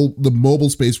because the mobile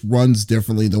space runs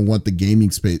differently than what the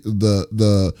gaming space,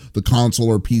 the console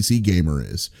or PC gamer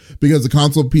is. Because the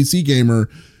console PC gamer,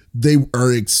 they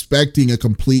are expecting a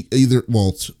complete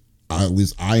at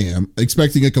least I am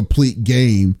expecting a complete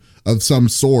game of some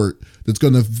sort that's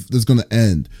gonna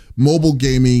end. Mobile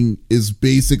gaming is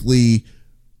basically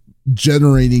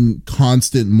generating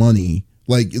constant money.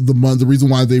 Like the reason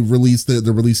why they're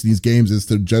releasing these games is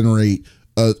to generate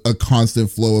a constant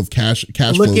flow of cash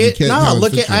flow. Look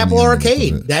at Apple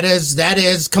Arcade. That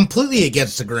is completely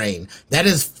against the grain. That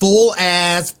is full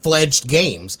ass fledged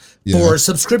games for a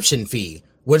subscription fee.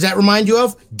 What does that remind you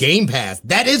of? Game Pass.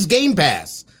 That is Game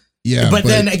Pass. Yeah, but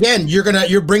then again,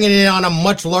 you're bringing it on a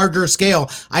much larger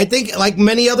scale. I think, like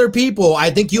many other people,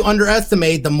 I think you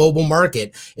underestimate the mobile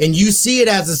market, and you see it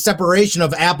as a separation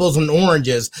of apples and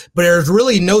oranges. But there's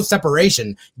really no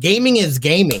separation. Gaming is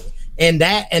gaming. And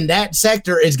that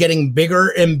sector is getting bigger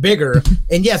and bigger.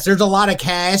 And yes, there's a lot of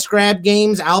cash grab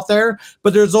games out there,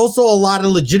 but there's also a lot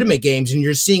of legitimate games, and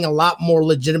you're seeing a lot more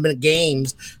legitimate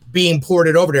games being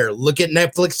ported over there. Look at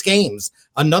Netflix games.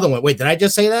 Another one. Wait, did I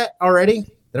just say that already?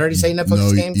 Did I already say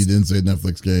Netflix games? You didn't say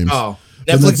Netflix games. Oh,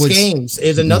 Netflix games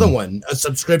is another one, a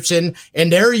subscription, and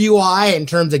their UI in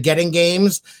terms of getting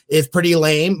games is pretty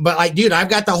lame. But like, dude, I've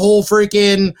got the whole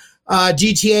freaking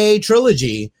GTA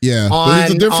trilogy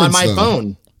on my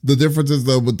phone. The difference is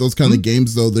though with those kind of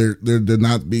games though, they're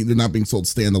not being sold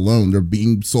standalone. They're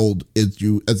being sold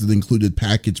as an included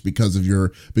package because of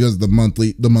the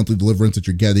monthly deliverance that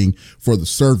you're getting for the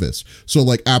service. So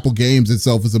like Apple Games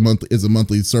itself is a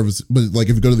monthly service, but like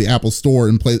if you go to the Apple Store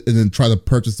and play and then try to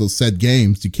purchase those said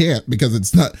games, you can't because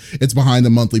it's behind the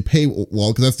monthly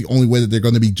paywall, because that's the only way that they're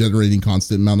going to be generating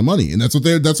constant amount of money, and that's what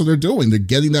they're doing. They're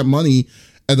getting that money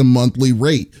at a monthly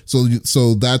rate. So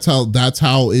that's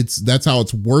how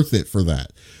it's worth it for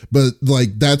that. But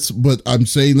I'm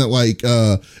saying that like,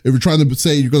 if you're trying to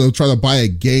say you're going to try to buy a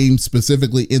game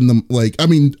specifically I'm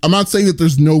not saying that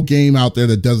there's no game out there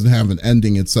that doesn't have an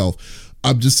ending itself.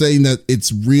 I'm just saying that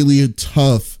it's really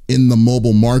tough in the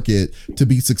mobile market to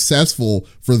be successful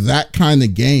for that kind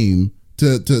of game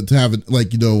to have it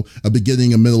like, a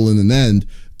beginning, a middle, and an end,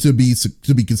 to be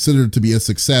considered to be a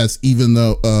success, even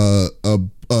though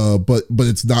but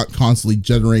it's not constantly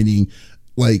generating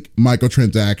like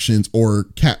microtransactions or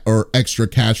extra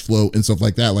cash flow and stuff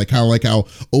like that. Like how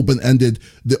open-ended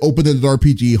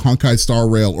RPG Honkai Star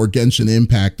Rail or Genshin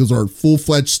Impact, those are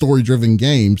full-fledged story-driven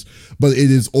games, but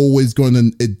it is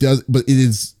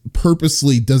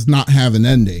purposely does not have an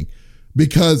ending.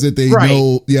 Because they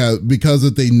know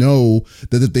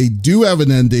that if they do have an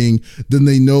ending, then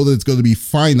they know that it's going to be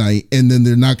finite, and then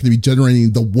they're not going to be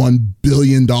generating the $1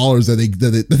 billion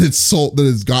that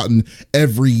it's gotten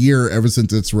every year ever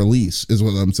since its release, is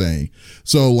what I'm saying.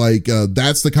 So like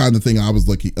that's the kind of thing I was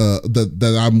looking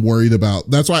that I'm worried about.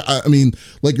 That's why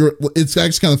it's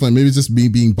actually kind of fun. Maybe it's just me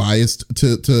being biased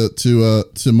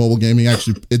to mobile gaming.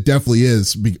 Actually, it definitely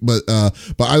is, but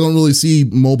I don't really see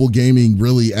mobile gaming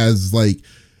really as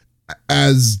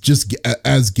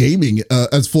gaming,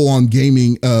 as full on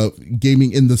gaming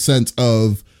in the sense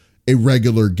of a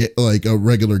regular game.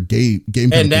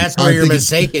 And that's where you're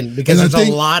mistaken, because there's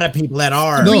a lot of people that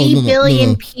are. 3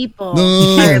 billion people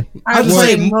are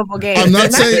playing mobile games. I'm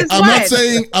not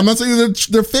saying that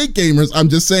they're fake gamers. I'm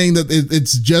just saying that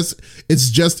it's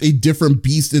just a different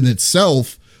beast in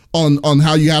itself on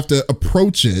how you have to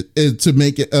approach it to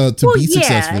make it be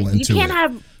successful into it. You can't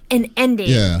have an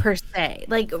ending per se.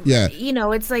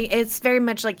 It's very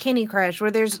much like Candy Crush, where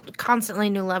there's constantly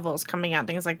new levels coming out,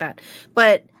 things like that.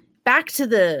 But back to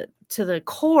the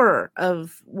core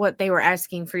of what they were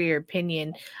asking for your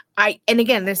opinion. And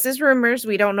again, this is rumors.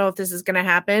 We don't know if this is going to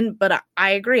happen, but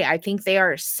I agree. I think they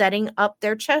are setting up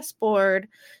their chessboard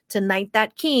to knight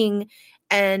that king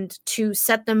and to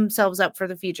set themselves up for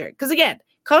the future. Because again,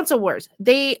 console wars,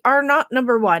 they are not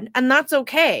number one, and that's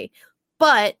okay.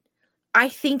 But I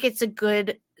think it's a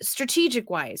good, strategic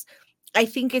wise, I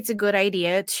think it's a good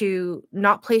idea to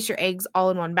not place your eggs all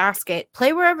in one basket.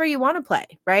 Play wherever you want to play,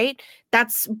 right?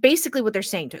 That's basically what they're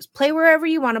saying to us. Play wherever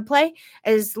you want to play,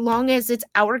 as long as it's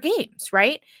our games,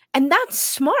 right? And that's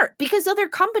smart because other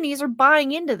companies are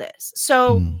buying into this.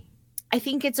 So I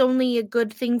think it's only a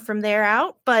good thing from there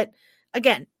out. But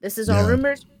again, this is all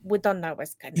rumors. We don't know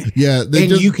what's going to happen. Yeah.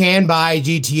 You can buy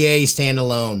GTA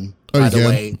standalone, by the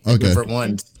way. Okay. Different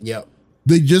ones. Yep.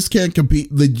 They just can't compete.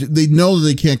 They know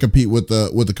they can't compete with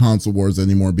the console wars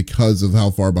anymore because of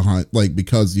how far behind. Like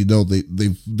because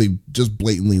they've just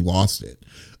blatantly lost it.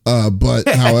 But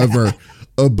however,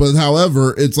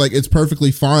 it's like it's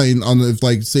perfectly fine on if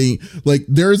like saying like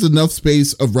there is enough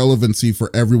space of relevancy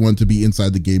for everyone to be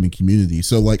inside the gaming community.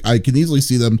 So like I can easily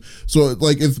see them. So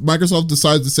like if Microsoft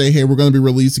decides to say, hey, we're going to be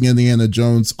releasing Indiana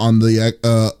Jones on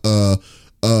the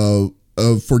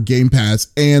for Game Pass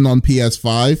and on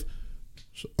PS5.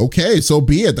 Okay, so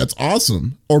be it. That's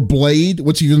awesome. Or Blade,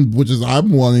 which is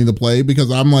I'm wanting to play because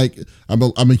I'm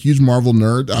a huge Marvel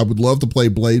nerd. I would love to play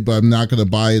Blade, but I'm not going to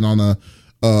buy it on an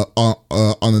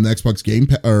Xbox Game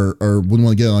Pass or wouldn't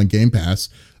want to get it on Game Pass.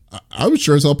 I would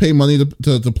sure as hell pay money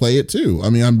to play it too. I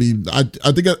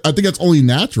think that's only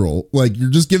natural. Like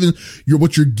you're just giving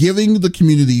what you're giving the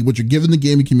community, what you're giving the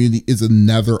gaming community is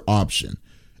another option.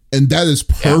 And that is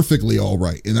perfectly all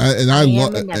right. And I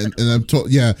love and I'm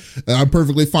I'm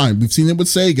perfectly fine. We've seen it with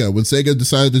Sega. When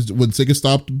Sega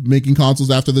stopped making consoles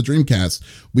after the Dreamcast,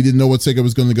 we didn't know what Sega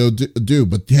was going to go do.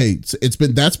 But hey,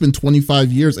 that's been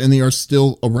 25 years and they are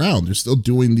still around. They're still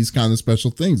doing these kind of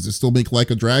special things. They still make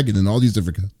Like a Dragon and all these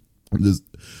different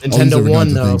Nintendo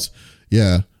won though. Things.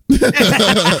 Yeah.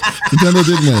 Nintendo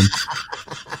did win.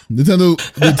 Nintendo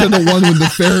won with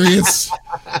nefarious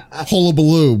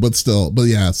hullabaloo, but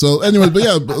yeah. So anyway,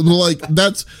 like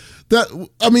that's that.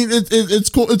 I mean, it's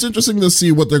cool. It's interesting to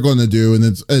see what they're going to do, and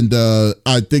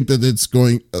I think that it's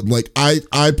going like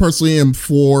I personally am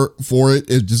for it.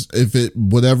 It just if it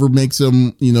whatever makes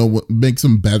them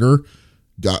better,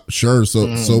 sure.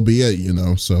 So be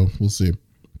it. So we'll see.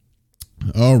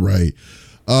 All right.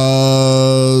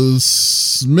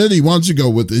 Smitty, why don't you go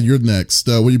with it? You're next.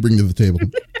 What do you bring to the table?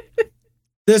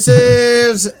 This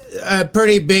is a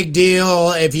pretty big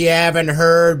deal if you haven't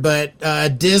heard, but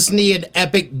Disney and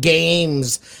Epic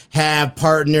Games have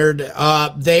partnered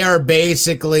up. They are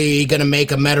basically going to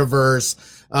make a metaverse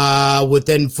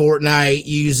within Fortnite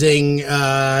using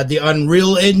the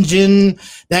Unreal Engine.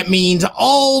 That means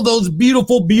all those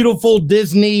beautiful, beautiful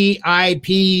Disney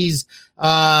IPs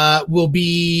will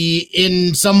be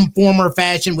in some form or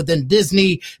fashion within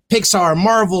Disney, Pixar,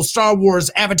 Marvel, Star Wars,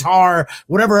 Avatar,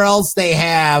 whatever else they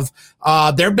have.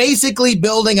 They're basically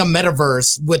building a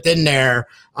metaverse within there.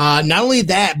 Not only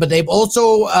that, but they've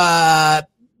also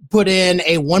put in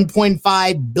a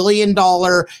 $1.5 billion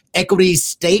equity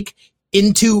stake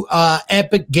into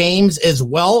Epic Games as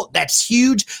well. That's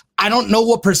huge. I don't know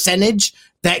what percentage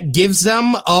that gives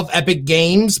them of Epic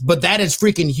Games, but that is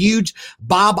freaking huge.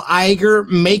 Bob Iger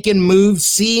making moves,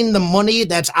 seeing the money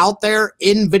that's out there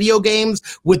in video games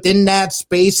within that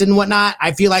space and whatnot.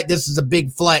 I feel like this is a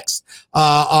big flex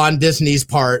on Disney's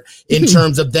part in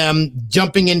terms of them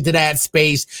jumping into that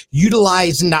space,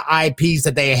 utilizing the IPs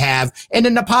that they have, and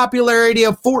in the popularity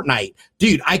of Fortnite.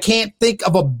 Dude, I can't think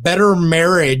of a better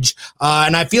marriage.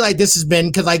 And I feel like this has been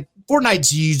because like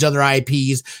Fortnite's used other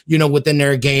IPs, within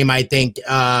their game, I think,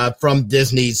 from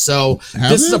Disney. So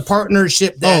this is a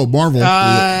partnership that Marvel.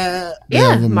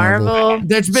 Marvel.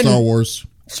 There's been Star Wars.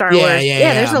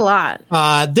 Yeah, there's a lot.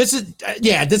 This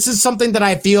is something that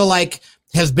I feel like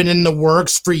has been in the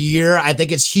works for a year. I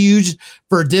think it's huge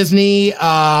for Disney.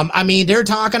 I mean, they're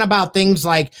talking about things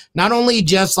like not only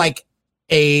just like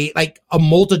a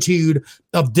multitude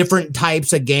of different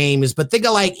types of games, but think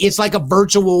of it like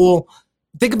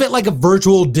a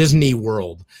virtual Disney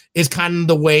World is kind of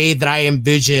the way that I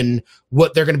envision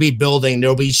what they're going to be building.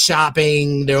 There'll be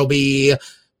shopping, there'll be,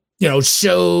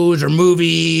 shows or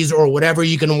movies or whatever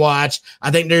you can watch.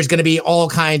 I think there's going to be all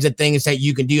kinds of things that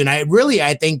you can do. And I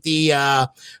think the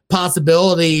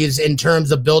possibilities in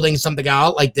terms of building something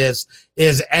out like this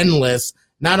is endless.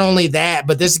 Not only that,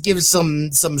 but this gives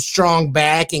some strong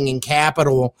backing and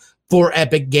capital for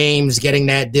Epic Games getting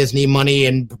that Disney money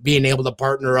and being able to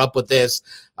partner up with this.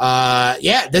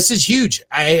 This is huge.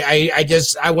 I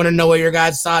want to know what your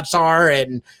guys' thoughts are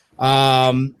and,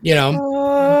 how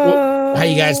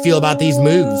you guys feel about these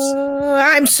moves.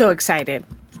 I'm so excited.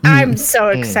 I'm so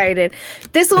excited.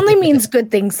 This only means good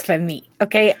things for me.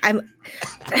 Okay. I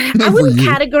wouldn't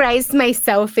categorize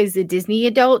myself as a Disney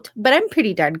adult, but I'm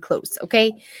pretty darn close.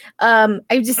 Okay.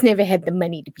 I've just never had the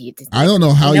money to be a Disney adult. I don't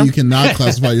know how you cannot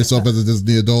classify yourself as a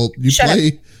Disney adult. Shut up,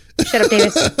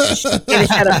 Davis. Davis,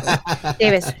 shut up.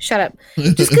 Davis, shut up.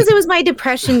 Just because it was my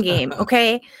depression game.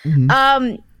 Okay.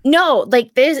 Mm-hmm. No,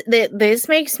 like this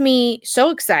makes me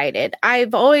so excited.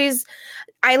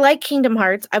 I like Kingdom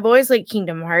Hearts. I've always liked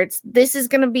Kingdom Hearts. This is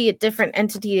going to be a different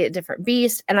entity, a different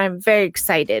beast, and I'm very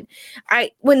excited.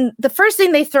 When the first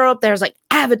thing they throw up there is like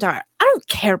Avatar. I don't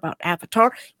care about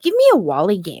Avatar. Give me a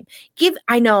Wally game.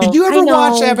 I know. Did you ever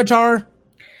watch Avatar?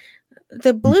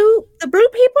 The blue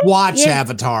people? Watch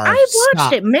Avatar. I've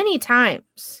watched it many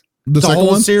times. The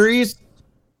whole series?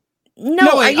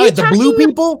 No, wait, the blue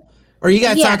people? Or are you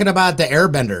guys talking about the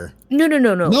Airbender? No.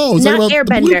 No, it's not Airbender.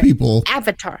 The blue people.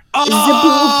 Avatar.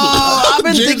 Oh, I've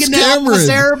been thinking that was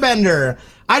Airbender.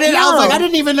 I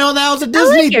didn't even know that was a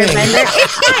Disney thing.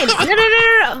 It's fine.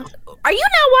 No. Are you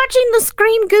not watching the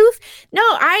screen, Goof? No,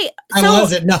 I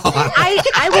wasn't. No,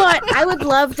 I would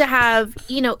love to have,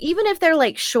 even if they're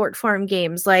like short form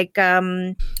games, like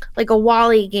a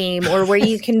Wally game, or where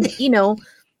you can,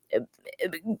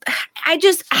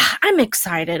 I'm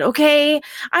excited. Okay.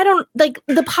 I don't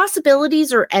the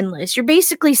possibilities are endless. You're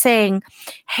basically saying,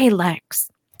 hey, Lex,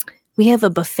 we have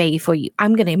a buffet for you.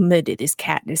 I'm going to murder this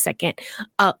cat in a second.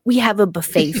 We have a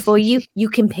buffet for you. You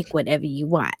can pick whatever you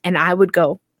want. And I would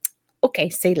go, okay,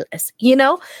 say less. Give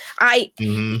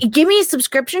me a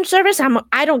subscription service.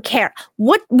 I don't care.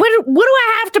 What do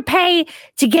I have to pay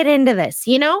to get into this?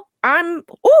 I'm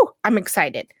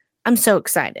excited. I'm so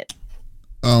excited.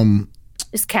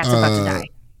 This cat's about to die.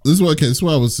 This is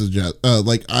what I would suggest.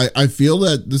 I feel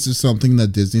that this is something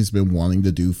that Disney's been wanting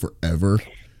to do forever.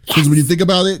 Because when you think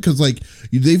about it,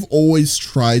 they've always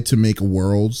tried to make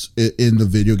worlds in the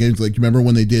video games. Like, remember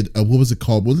when they did, what was it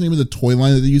called? What was the name of the toy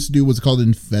line that they used to do? Was it called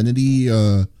Infinity?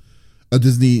 A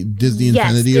Disney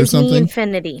Infinity or something?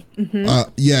 Infinity. Mm-hmm.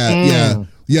 Yeah.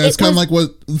 It's kind of like what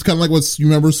you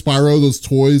remember Spyro, those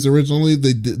toys originally.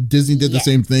 Disney did the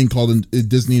same thing called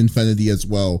Disney Infinity as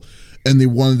well. And they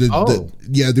wanted to,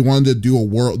 they wanted to do a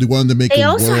world. They wanted to make. They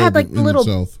also had like the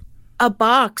little a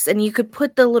box, and you could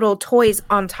put the little toys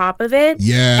on top of it.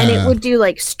 Yeah, and it would do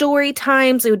like story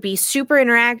times. It would be super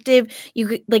interactive. You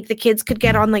could the kids could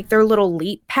get on like their little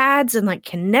leap pads and like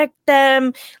connect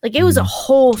them. Like it was a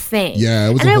whole thing. Yeah,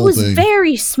 it was. And it was thing.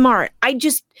 Very smart.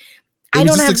 It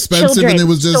was just expensive, children, and it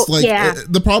was just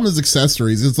the problem is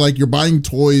accessories. It's like you're buying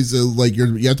toys,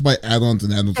 you have to buy add-ons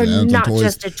and add-ons and add-ons not and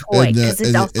toys, just a toy, because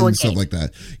it's also and stuff like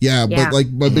that. Yeah, but like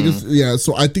my biggest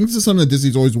so I think this is something that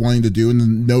Disney's always wanting to do,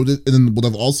 and then what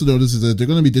I've also noticed is that they're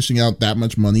going to be dishing out that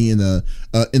much money in a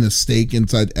stake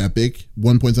inside Epic,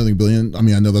 1.something billion. I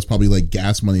mean, I know that's probably like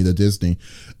gas money to Disney.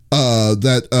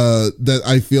 That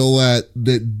I feel that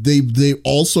they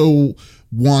also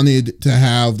wanted to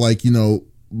have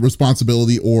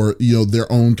responsibility or their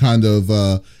own kind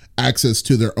of access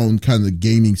to their own kind of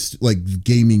gaming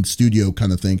studio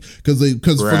kind of thing, because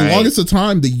for the longest of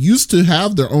time they used to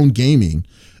have their own gaming,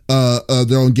 but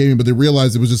they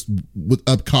realized it was just with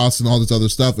up costs and all this other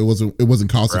stuff, it wasn't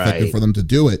cost effective for them to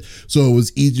do it, so it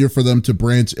was easier for them to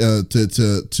branch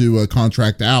to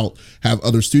contract out, have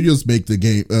other studios make the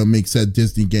game, make said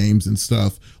Disney games and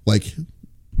stuff like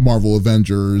Marvel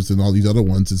Avengers and all these other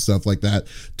ones and stuff like that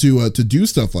to do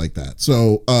stuff like that.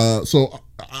 So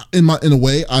in a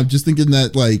way, I'm just thinking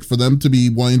that for them to be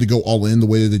wanting to go all in the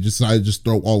way that they decided to just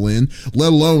throw all in,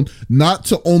 let alone not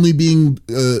to only being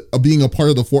a part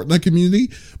of the Fortnite community,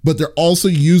 but they're also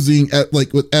using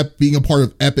with being a part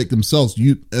of Epic themselves.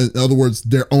 In other words,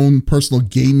 their own personal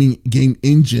game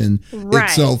engine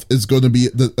itself is going to be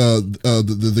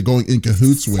the going in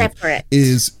cahoots separate. With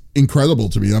is incredible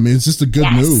to me. I mean, it's just a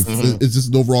good move. It's just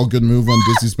an overall good move on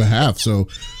Disney's behalf. So,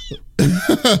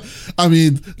 I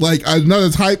mean, I'm not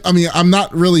as hyped. I mean, I'm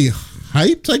not really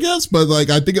hyped, I guess, but I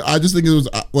just think it was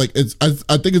I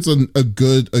think it's a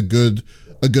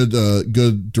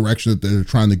good direction that they're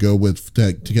trying to go with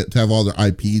to have all their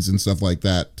IPs and stuff like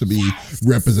that to be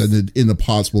represented in a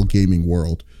possible gaming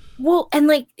world. Well,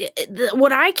 and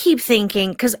what I keep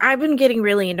thinking, because I've been getting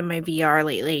really into my VR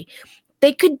lately.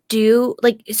 They could do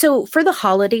so for the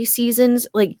holiday seasons,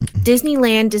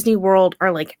 Disneyland, Disney World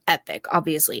are epic,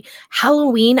 obviously.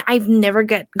 Halloween, I've never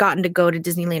gotten to go to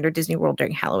Disneyland or Disney World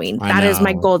during Halloween. That is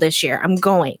my goal this year. I'm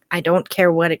going. I don't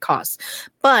care what it costs.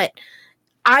 But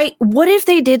what if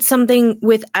they did something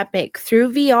with Epic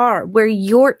through VR where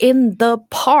you're in the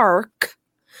park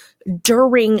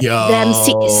during them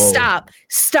stop.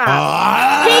 Take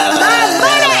my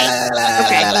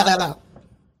money.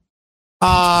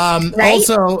 Okay.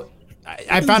 Also,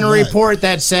 I found a report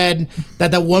that said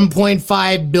that the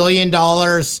 $1.5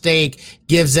 billion stake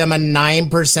gives them a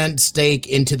 9% stake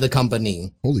into the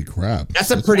company. Holy crap.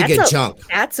 That's a pretty good chunk.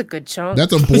 That's a good chunk.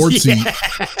 That's a board seat.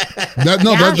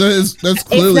 That's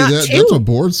clearly that's a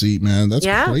board seat, man. That's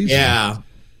crazy. Yeah.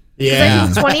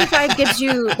 25 gives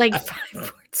you 5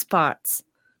 board spots.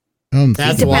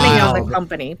 That's depending wild. on the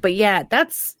company. But yeah,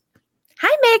 that's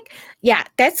Hi, Mick. Yeah,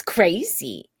 that's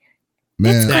crazy.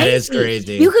 Man, that is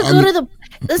crazy. You could go to the,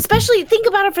 especially think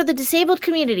about it for the disabled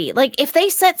community. Like if they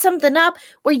set something up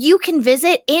where you can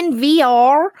visit in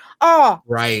VR,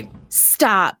 right.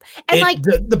 Stop. And like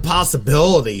the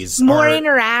possibilities more are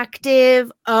interactive.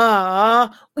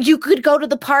 You could go to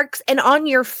the parks and on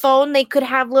your phone they could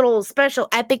have little special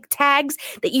epic tags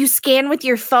that you scan with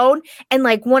your phone, and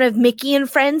like one of Mickey and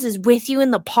friends is with you in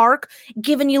the park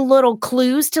giving you little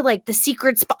clues to like the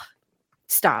secret spot.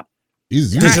 Stop.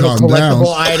 Digital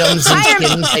collectible items and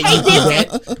skins that you can get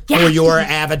for your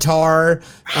avatar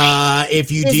if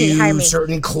you do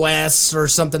certain quests or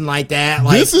something like that.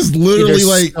 Like, this is literally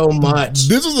like so much.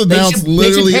 This was announced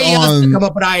literally on. Come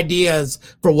up with ideas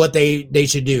for what they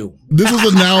should do. This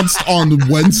was announced on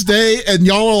Wednesday, and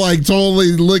y'all are like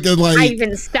totally looking like. I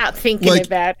even stopped thinking like,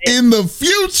 about it. In the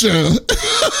future.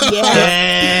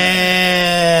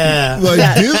 Yeah.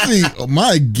 Like Disney, oh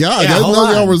my God. I didn't know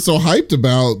y'all were so hyped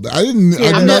about. I didn't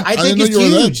know you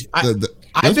were huge.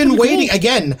 I've been waiting. Cool.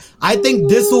 Again, I think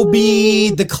this will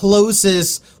be one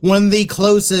of the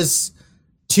closest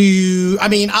to, I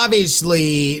mean,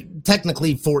 obviously,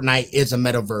 technically Fortnite is a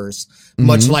metaverse,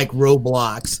 much like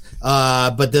Roblox,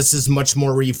 but this is much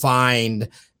more refined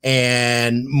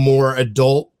and more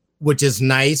adult, which is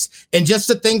nice. And just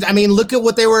the things, I mean, look at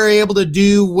what they were able to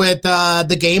do with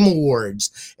the Game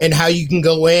Awards and how you can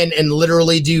go in and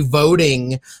literally do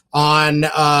voting on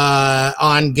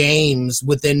games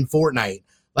within Fortnite.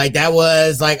 Like that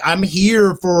was like, I'm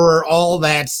here for all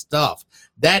that stuff.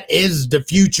 That is the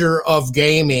future of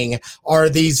gaming, are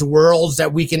these worlds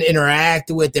that we can interact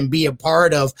with and be a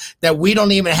part of, that we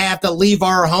don't even have to leave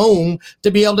our home to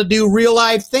be able to do real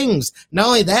life things. Not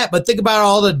only that, but think about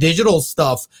all the digital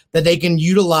stuff that they can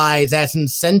utilize as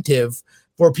incentive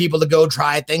for people to go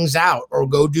try things out or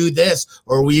go do this,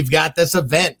 or we've got this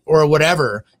event or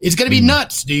whatever. It's going to be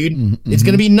nuts, dude. It's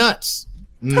going to be nuts.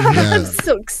 Yeah. I'm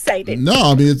so excited. No,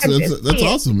 I mean that's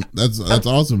awesome. That's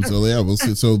awesome. So yeah, we'll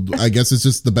see. So I guess it's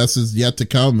just the best is yet to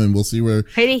come, and we'll see what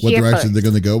direction they're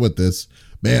going to go with this.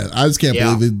 Man, I just can't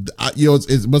believe it.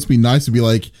 It must be nice to be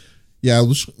like, yeah,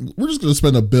 we're just going to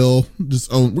spend a bill. We're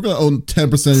going to own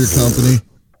 10% of your company.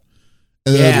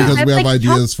 And because we have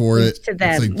ideas for it. To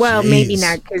them. Like, well, maybe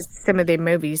not, because some of their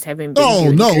movies haven't been.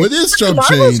 Oh, no, it is chump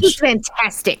change. Marvel's was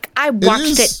fantastic. I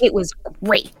watched it. It was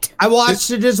great. I watched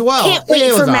it as well. Can't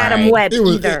wait for Madam Web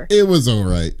either. It was all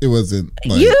right. It wasn't.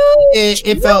 Like,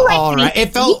 it felt all right.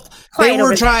 It felt they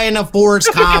were trying to force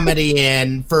comedy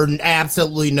in for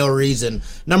absolutely no reason.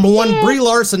 Number one, Brie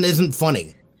Larson isn't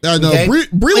funny. I know. Okay?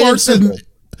 Brie Larson.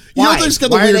 Why?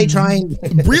 Why are they trying?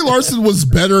 Brie Larson was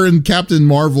better in Captain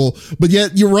Marvel, but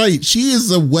yet you're right. She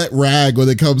is a wet rag when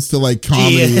it comes to like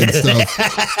comedy and stuff.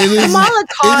 Kamala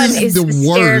Khan is the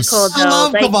worst. I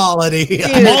love Kamala.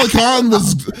 Kamala Khan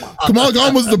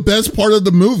was the best part of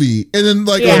the movie, and then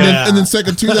and then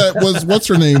second to that was what's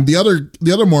her name? The other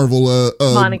Marvel,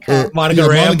 Monica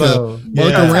Rambeau.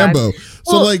 Monica Rambeau.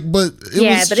 So but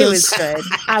it was good.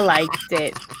 I liked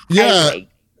it. Yeah.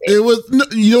 It was,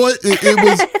 you know what?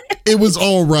 It was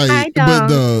all right,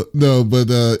 but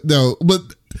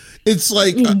it's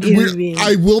like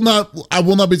I will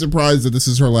not be surprised that this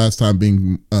is her last time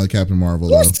being Captain Marvel,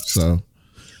 though. So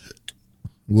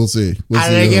we'll see. How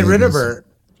do they get rid of her?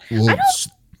 Well, her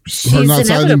not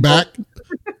signing back.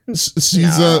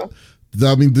 She's I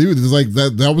mean, dude, it's like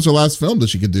that was her last film that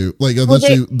she could do. Like unless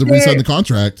she re-signed the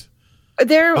contract.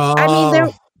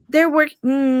 They're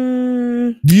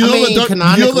working.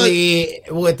 Canonically,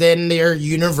 within their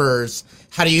universe,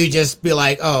 how do you just be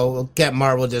like, "Oh, Captain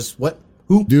Marvel"? Just what?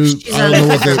 Who? Dude, I don't know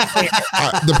what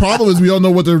the problem is. We don't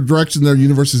know what their direction their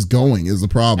universe is going. Is the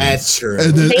problem? That's true.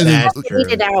 And then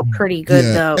it out pretty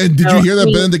good though. And did you hear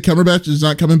that Benedict Cumberbatch is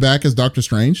not coming back as Doctor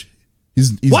Strange?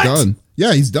 He's done.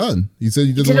 Yeah, he's done. He said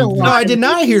he doesn't. No, I did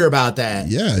not hear about that.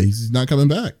 Yeah, he's not coming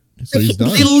back. So he's done.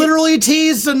 They literally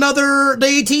teased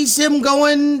They teased him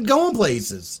going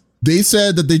places. They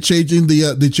said that they changing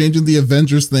the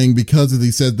Avengers thing because they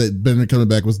said that Benedict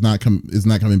Cumberbatch is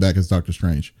not coming back as Doctor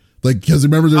Strange. Like, because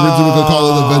remember they originally were going to call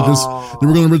it Avengers. They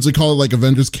were going to originally call it like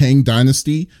Avengers Kang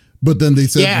Dynasty, but then they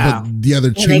said,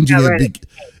 they're changing it.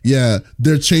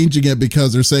 They're changing it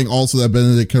because they're saying also that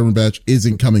Benedict Cumberbatch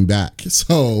isn't coming back.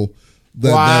 So.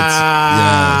 So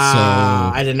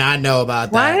I did not know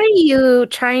about that. Why are you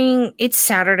trying? It's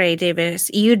Saturday, Davis.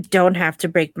 You don't have to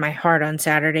break my heart on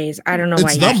Saturdays. I don't know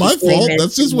why. It's not my fault.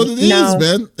 That's just what it is,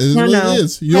 man. It is what it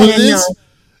is. You know what it is?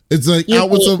 It's like out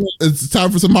with some. It's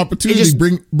time for some opportunity.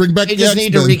 Bring back. You just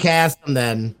need to recast them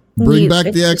then. Bring back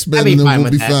the X-Men and then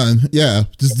we'll be fine. Yeah,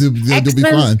 just do be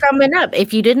fine. Coming up.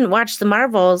 If you didn't watch the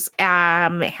Marvels,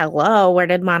 hello, where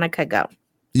did Monica go?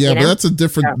 Yeah, but that's a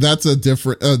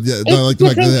different. I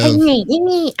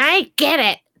get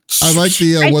it. I like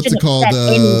the what's it called?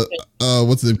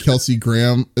 What's it? Kelsey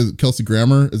Grammer?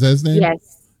 Is that his name?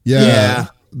 Yes. Yeah.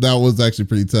 That was actually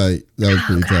pretty tight.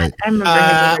 Tight.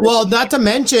 Well, not to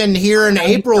mention here in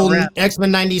April, X-Men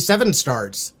 97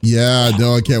 starts. Yeah,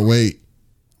 no, I can't wait.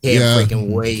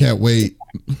 Freaking wait. Can't wait.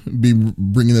 Be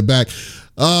bringing it back.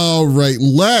 All right,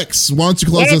 Lex, why don't you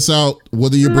close us out?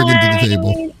 What are you bringing to the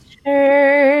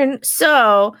table?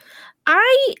 So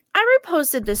I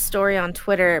reposted this story on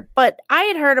Twitter, but I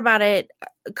had heard about it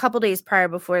a couple days prior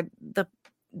before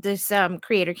this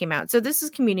creator came out. So this is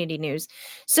community news.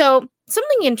 So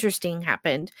something interesting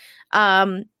happened.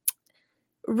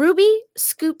 Ruby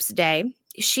Scoops Day.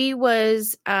 She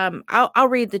was, I'll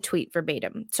read the tweet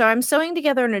verbatim. So I'm sewing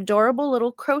together an adorable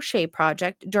little crochet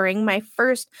project during my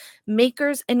first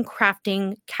makers and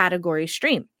crafting category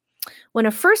stream, when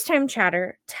a first-time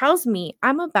chatter tells me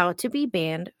I'm about to be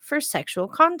banned for sexual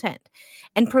content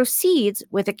and proceeds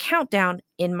with a countdown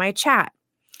in my chat.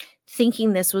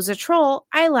 Thinking this was a troll,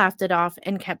 I laughed it off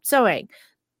and kept sewing.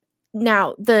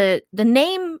 Now, the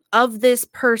name of this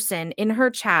person in her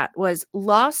chat was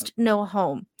Lost No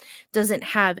Home. Doesn't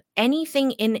have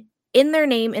anything in their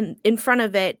name in front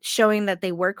of it showing that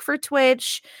they work for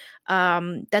Twitch,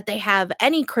 that they have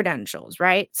any credentials,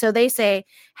 right? So they say,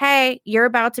 hey, you're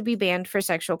about to be banned for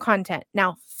sexual content.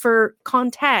 Now, for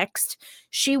context,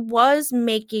 she was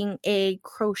making a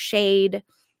crocheted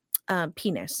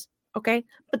penis. Okay,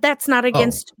 but that's not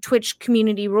against Twitch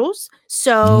community rules,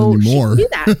 so she can do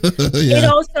that. Yeah. It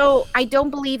also, I don't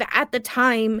believe at the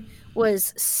time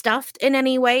was stuffed in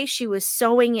any way. She was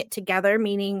sewing it together,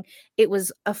 meaning it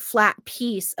was a flat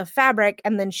piece of fabric,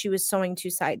 and then she was sewing two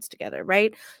sides together,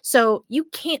 right? So you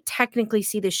can't technically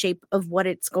see the shape of what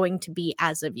it's going to be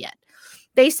as of yet.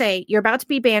 They say you're about to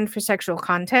be banned for sexual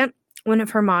content. One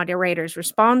of her moderators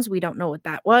responds, we don't know what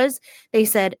that was. They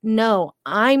said, no,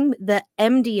 I'm the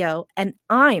MDO and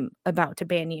I'm about to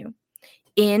ban you.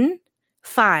 In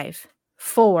 5,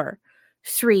 4,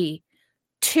 3,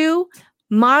 2,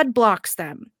 mod blocks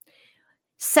them.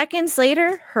 Seconds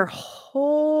later, her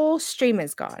whole stream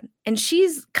is gone. And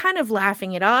she's kind of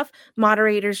laughing it off.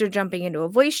 Moderators are jumping into a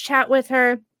voice chat with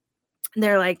her.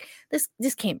 They're like,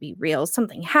 this can't be real.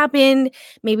 Something happened.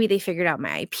 Maybe they figured out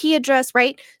my IP address,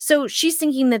 right? So she's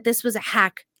thinking that this was a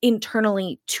hack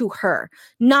internally to her,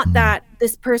 not that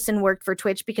this person worked for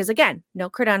Twitch, because again, no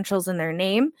credentials in their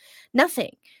name,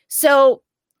 nothing. So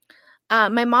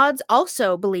my mods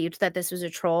also believed that this was a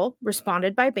troll,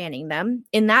 responded by banning them.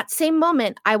 In that same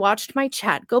moment, I watched my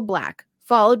chat go black,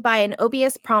 followed by an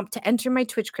OBS prompt to enter my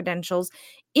Twitch credentials,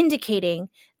 indicating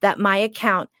that my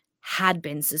account had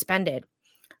been suspended.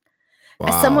 Wow.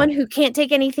 As someone who can't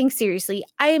take anything seriously,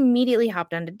 I immediately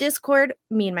hopped onto Discord.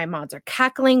 Me and my mods are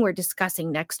cackling. We're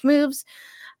discussing next moves.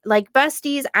 Like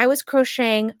besties, I was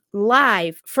crocheting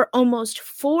live for almost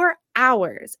 4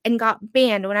 hours and got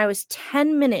banned when I was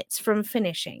 10 minutes from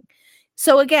finishing.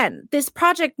 So again, this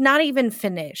project not even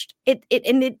finished.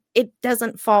 It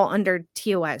doesn't fall under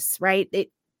TOS, right?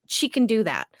 She can do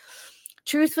that.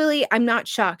 Truthfully, I'm not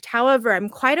shocked. However, I'm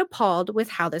quite appalled with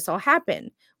how this all happened.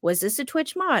 Was this a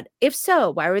Twitch mod? If so,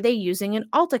 why were they using an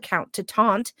alt account to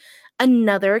taunt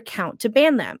another account to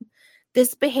ban them?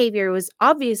 This behavior was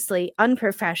obviously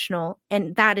unprofessional,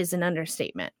 and that is an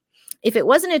understatement. If it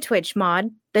wasn't a Twitch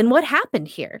mod, then what happened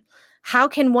here? How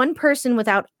can one person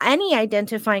without any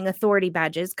identifying authority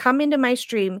badges come into my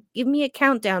stream, give me a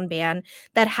countdown ban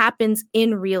that happens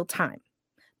in real time?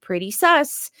 Pretty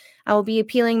sus. I will be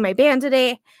appealing my ban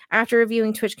today. After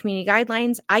reviewing Twitch community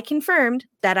guidelines, I confirmed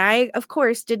that I, of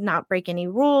course, did not break any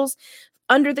rules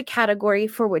under the category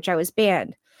for which I was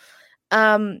banned.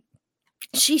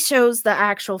 She shows the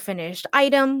actual finished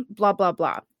item, blah, blah,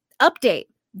 blah. Update.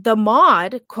 The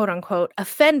mod, quote unquote,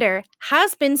 offender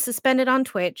has been suspended on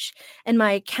Twitch and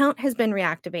my account has been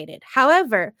reactivated.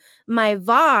 However, my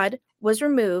VOD was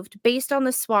removed based on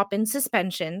the swap in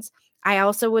suspensions. I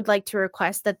also would like to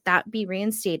request that be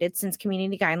reinstated since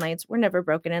community guidelines were never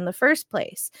broken in the first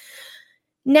place.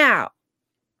 Now,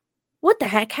 what the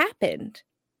heck happened?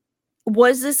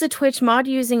 Was this a Twitch mod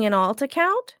using an alt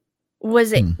account?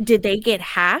 Did they get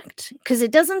hacked? Because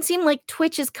it doesn't seem like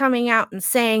Twitch is coming out and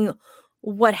saying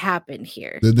what happened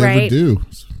here. They never do.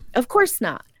 Of course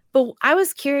not. But I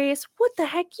was curious what the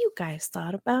heck you guys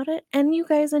thought about it. And you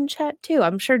guys in chat too.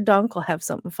 I'm sure Donk will have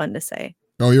something fun to say.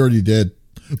 Oh, he already did.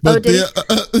 But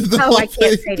the whole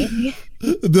thing,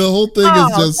 the whole thing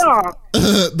is just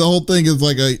the whole thing is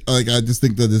like I just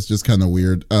think that it's just kind of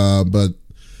weird. But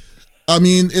I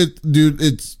mean,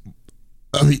 it's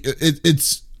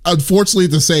unfortunately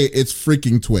to say it's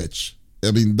freaking Twitch. I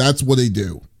mean, that's what they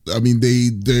do. I mean,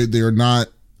 they're not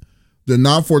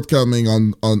forthcoming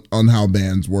on how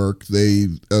bans work. They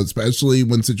especially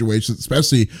when situations,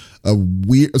 especially a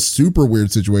super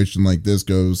weird situation like this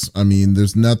goes. I mean,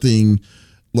 there's nothing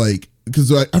like,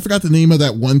 because I forgot the name of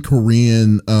that one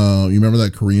Korean. You remember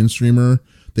that Korean streamer?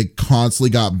 They constantly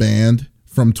got banned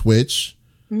from Twitch,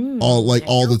 all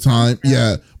the time. So.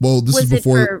 Yeah. Well, this is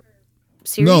before.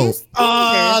 Series? No.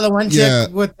 Oh, the one chick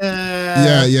with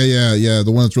the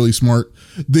the one that's really smart.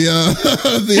 Yeah.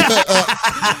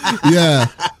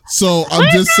 So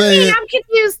I'm just saying. I'm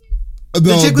confused.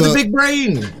 The chick with the big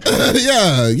brain.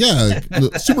 Yeah.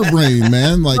 Super brain,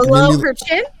 man. Like below her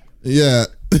chin. Yeah.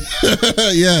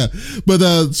 Yeah.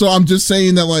 But so I'm just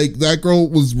saying that like that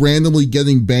girl was randomly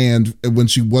getting banned when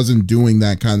she wasn't doing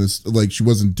that kind of like she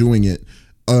wasn't doing it.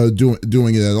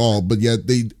 Doing it at all, but yet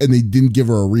they didn't give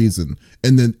her a reason,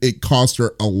 and then it cost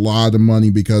her a lot of money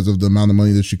because of the amount of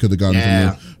money that she could have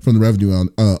gotten from the revenue on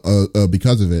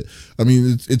because of it. I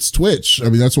mean, it's Twitch. I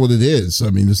mean, that's what it is. I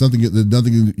mean, there's nothing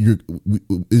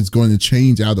is going to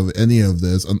change out of any of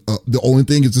this. The only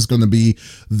thing is just going to be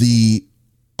the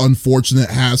unfortunate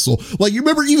hassle. Like, you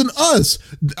remember even us,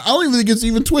 I don't even think it's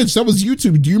even Twitch, that was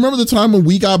YouTube. Do you remember the time when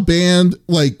we got banned?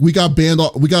 Like, we got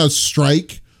a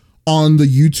strike on the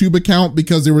YouTube account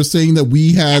because they were saying that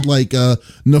we had like a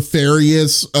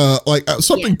nefarious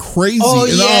something crazy. Oh,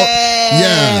 and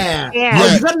yeah.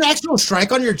 Oh, you got an actual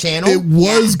strike on your channel? It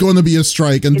was going to be a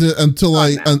strike until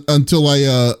I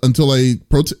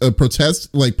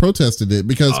protested it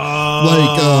because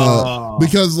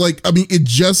I mean, it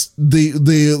just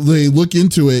they look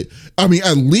into it. I mean,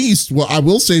 at least, well, I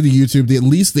will say to YouTube, at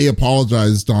least they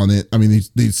apologized on it. I mean,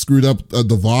 they screwed up the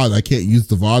VOD. I can't use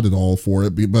the VOD at all for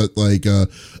it, but like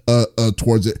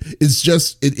towards it, it's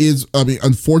just, it is. I mean,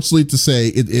 unfortunately to say,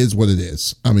 it is what it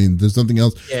is. I mean, there's nothing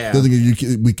else. Yeah. Nothing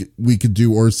we could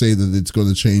do or say that it's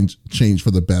going to change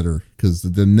for the better, because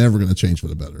they're never going to change for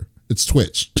the better. It's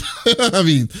Twitch. I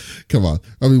mean, come on.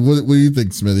 I mean, what do you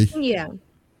think, Smitty? Yeah.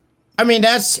 I mean,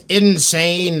 that's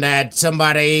insane that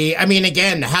somebody, I mean,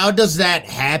 again, how does that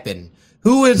happen?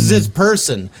 Who is this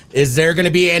person? Is there going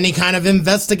to be any kind of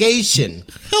investigation?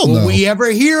 Hell no. Will we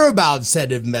ever hear about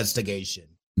said investigation?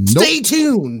 Nope. Stay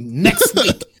tuned next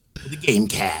week for the Game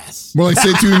Cast. More like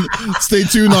stay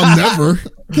tuned on never.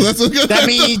 That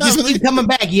means just keep coming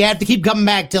back. You have to keep coming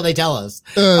back till they tell us.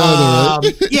 Yeah,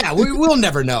 we'll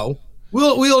never know.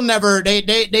 We'll never.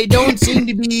 They don't seem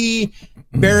to be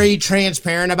very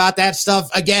transparent about that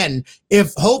stuff. Again,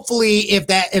 if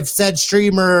said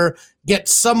streamer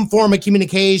gets some form of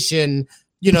communication,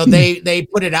 you know, they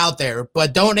put it out there,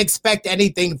 but don't expect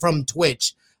anything from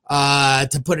Twitch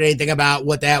to put anything about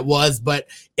what that was. But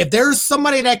if there's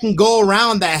somebody that can go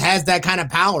around that has that kind of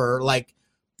power, like,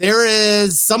 there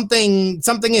is something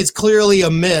is clearly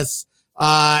amiss.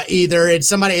 Either it's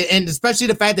somebody, and especially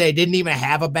the fact that they didn't even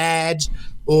have a badge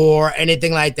or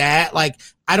anything like that. Like,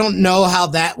 I don't know how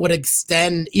that would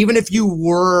extend, even if you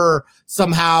were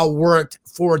somehow worked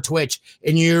for Twitch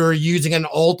and you're using an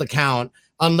alt account,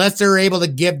 unless they're able to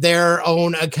give their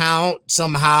own account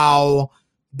somehow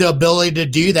the ability to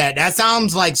do that. That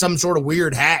sounds like some sort of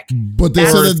weird hack. But they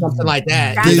said something like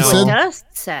that. That's what Dust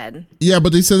said. Yeah,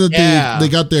 but they said that they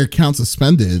got their account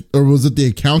suspended. Or was it the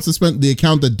account suspended? The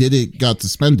account that did it got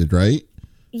suspended, right?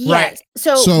 Yes. Right.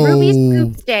 So Ruby's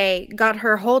Poop Day got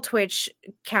her whole Twitch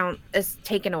account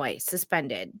taken away,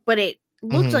 suspended. But it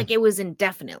looked like it was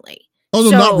indefinitely. Oh,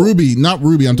 no, not Ruby. Not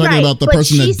Ruby. I'm talking about the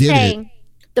person that did it.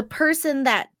 The person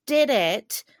that did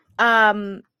it,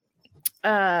 the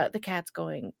cat's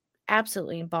going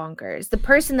absolutely bonkers. The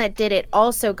person that did it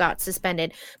also got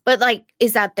suspended. But, like,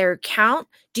 is that their account?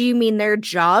 Do you mean their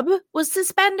job was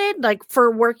suspended? Like, for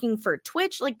working for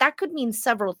Twitch? Like, that could mean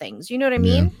several things. You know what I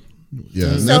mean?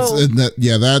 Yeah.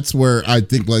 That's where I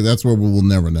think, like, that's where we will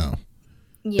never know.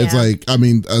 Yeah. It's like, I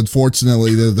mean,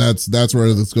 unfortunately, that's where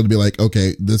it's going to be like,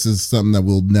 okay, this is something that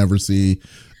we'll never see.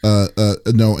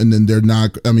 No, and then they're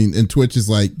not. I mean, and Twitch is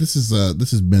like, this is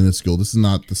minuscule. This is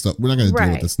not the stuff. We're not going to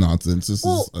deal with this nonsense. This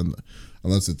is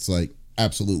unless it's like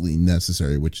absolutely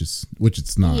necessary, which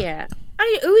it's not. Yeah,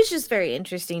 it was just very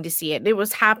interesting to see it. It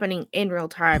was happening in real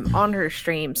time on her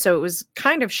stream, so it was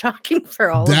kind of shocking for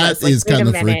all of us. That is kind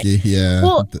of freaky, yeah.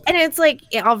 Well, and it's like,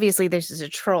 obviously this is a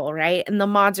troll, right? And the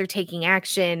mods are taking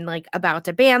action, like about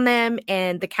to ban them,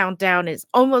 and the countdown is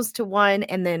almost to 1,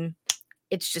 and then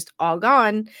it's just all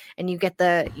gone, and you get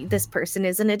this person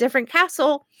is in a different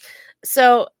castle.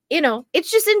 So,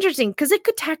 it's just interesting because it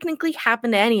could technically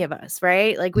happen to any of us,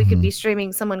 right? Like we could be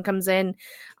streaming, someone comes in,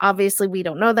 obviously we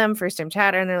don't know them, first time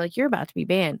chatter, and they're like, you're about to be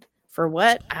banned for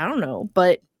what? I don't know,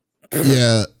 but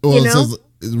yeah. Well, it says,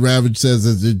 Ravage says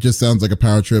that it just sounds like a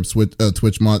power trips with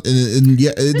Twitch mod, and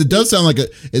yeah, it does sound like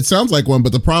it sounds like one.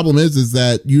 But the problem is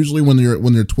that usually when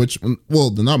they're Twitch, well,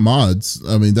 they're not mods.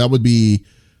 I mean, that would be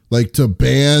like to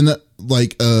ban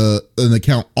like an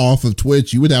account off of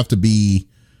Twitch. You would have to be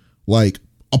like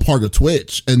a part of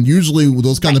Twitch, and usually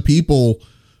those kind of people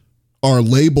are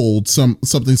labeled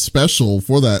something special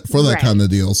for that kind of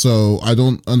deal. So I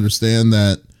don't understand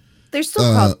that. They're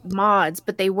still called mods,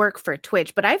 but they work for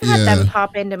Twitch. But I've had them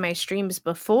pop into my streams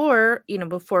before,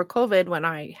 before COVID when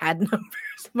I had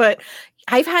numbers. But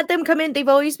I've had them come in. They've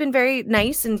always been very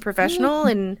nice and professional.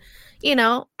 And,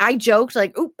 I joked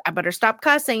like, "Oop, I better stop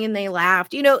cussing." And they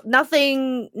laughed.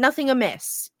 Nothing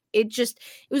amiss. It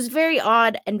was very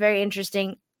odd and very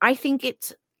interesting. I think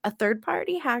it's a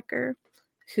third-party hacker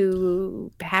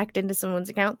who hacked into someone's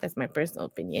account. That's my personal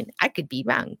opinion. I could be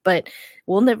wrong, but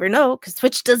we'll never know because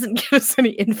Twitch doesn't give us any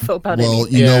info about it. Well,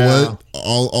 you know what?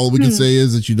 All we can say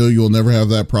is that you'll never have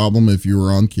that problem if you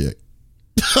were on Kick.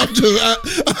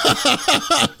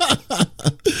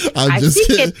 I've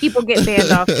seen people get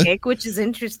banned off Kick, which is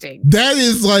interesting. That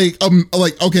is like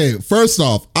okay. First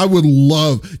off, I would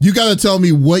love you. Got to tell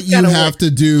me what you have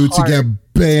to do to get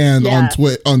banned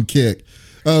on Kick.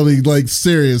 I mean, like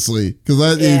seriously, because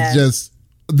that is just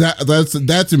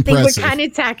that's impressive. They were kind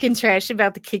of talking trash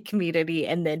about the Kick community,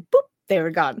 and then boop, they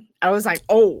were gone. I was like,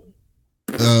 oh,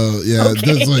 yeah,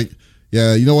 okay. That's like,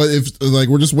 yeah, you know what? If like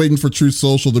we're just waiting for Truth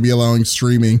Social to be allowing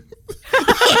streaming.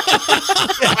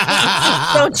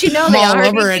 Don't you know they all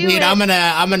already over it, do dude? it? I'm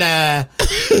gonna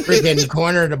freaking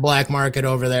corner the black market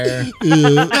over there.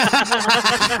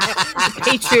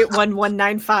 Patriot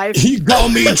 1195. You call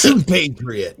me True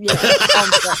Patriot. Yeah,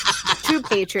 True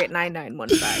Patriot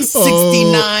 9915.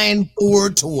 69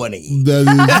 420. That is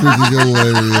freaking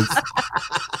hilarious.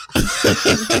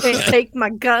 You can't take my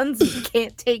guns. You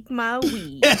can't take my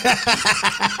weed.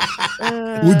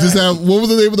 We just have, what was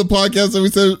the name of the podcast that we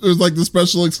said it was like the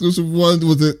special exclusive one?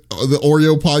 Was it the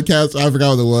Oreo podcast? I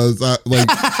forgot what it was.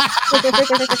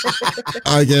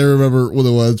 I can't remember what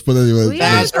it was, but anyway.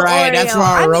 That's right. That's for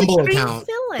our Rumble account.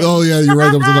 Oh yeah, you're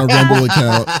right. That was on our Rumble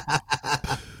account.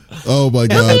 Oh my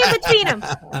god. Between them.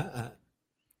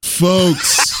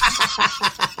 Folks.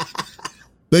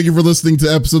 Thank you for listening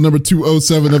to episode number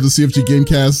 207 of the CFG Game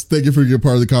Cast. Thank you for being a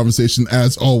part of the conversation.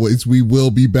 As always, we will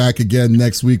be back again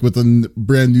next week with a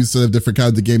brand new set of different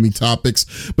kinds of gaming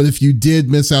topics. But if you did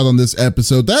miss out on this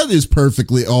episode, that is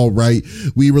perfectly all right.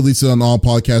 We release it on all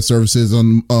podcast services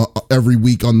on every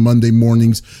week on Monday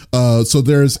mornings. So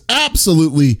there's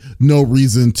absolutely no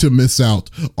reason to miss out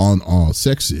on all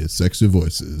sexy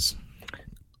voices.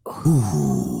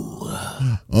 Ooh.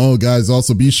 Oh, guys,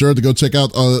 also be sure to go check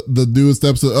out the newest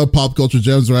episode of Pop Culture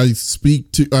Gems, where I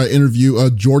interview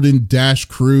Jordan Dash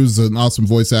Cruz, an awesome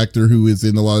voice actor who is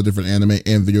in a lot of different anime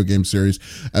and video game series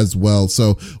as well.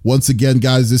 So once again,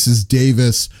 guys, this is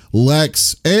Davis,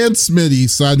 Lex, and Smitty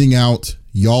signing out.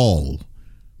 Y'all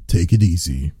take it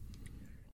easy.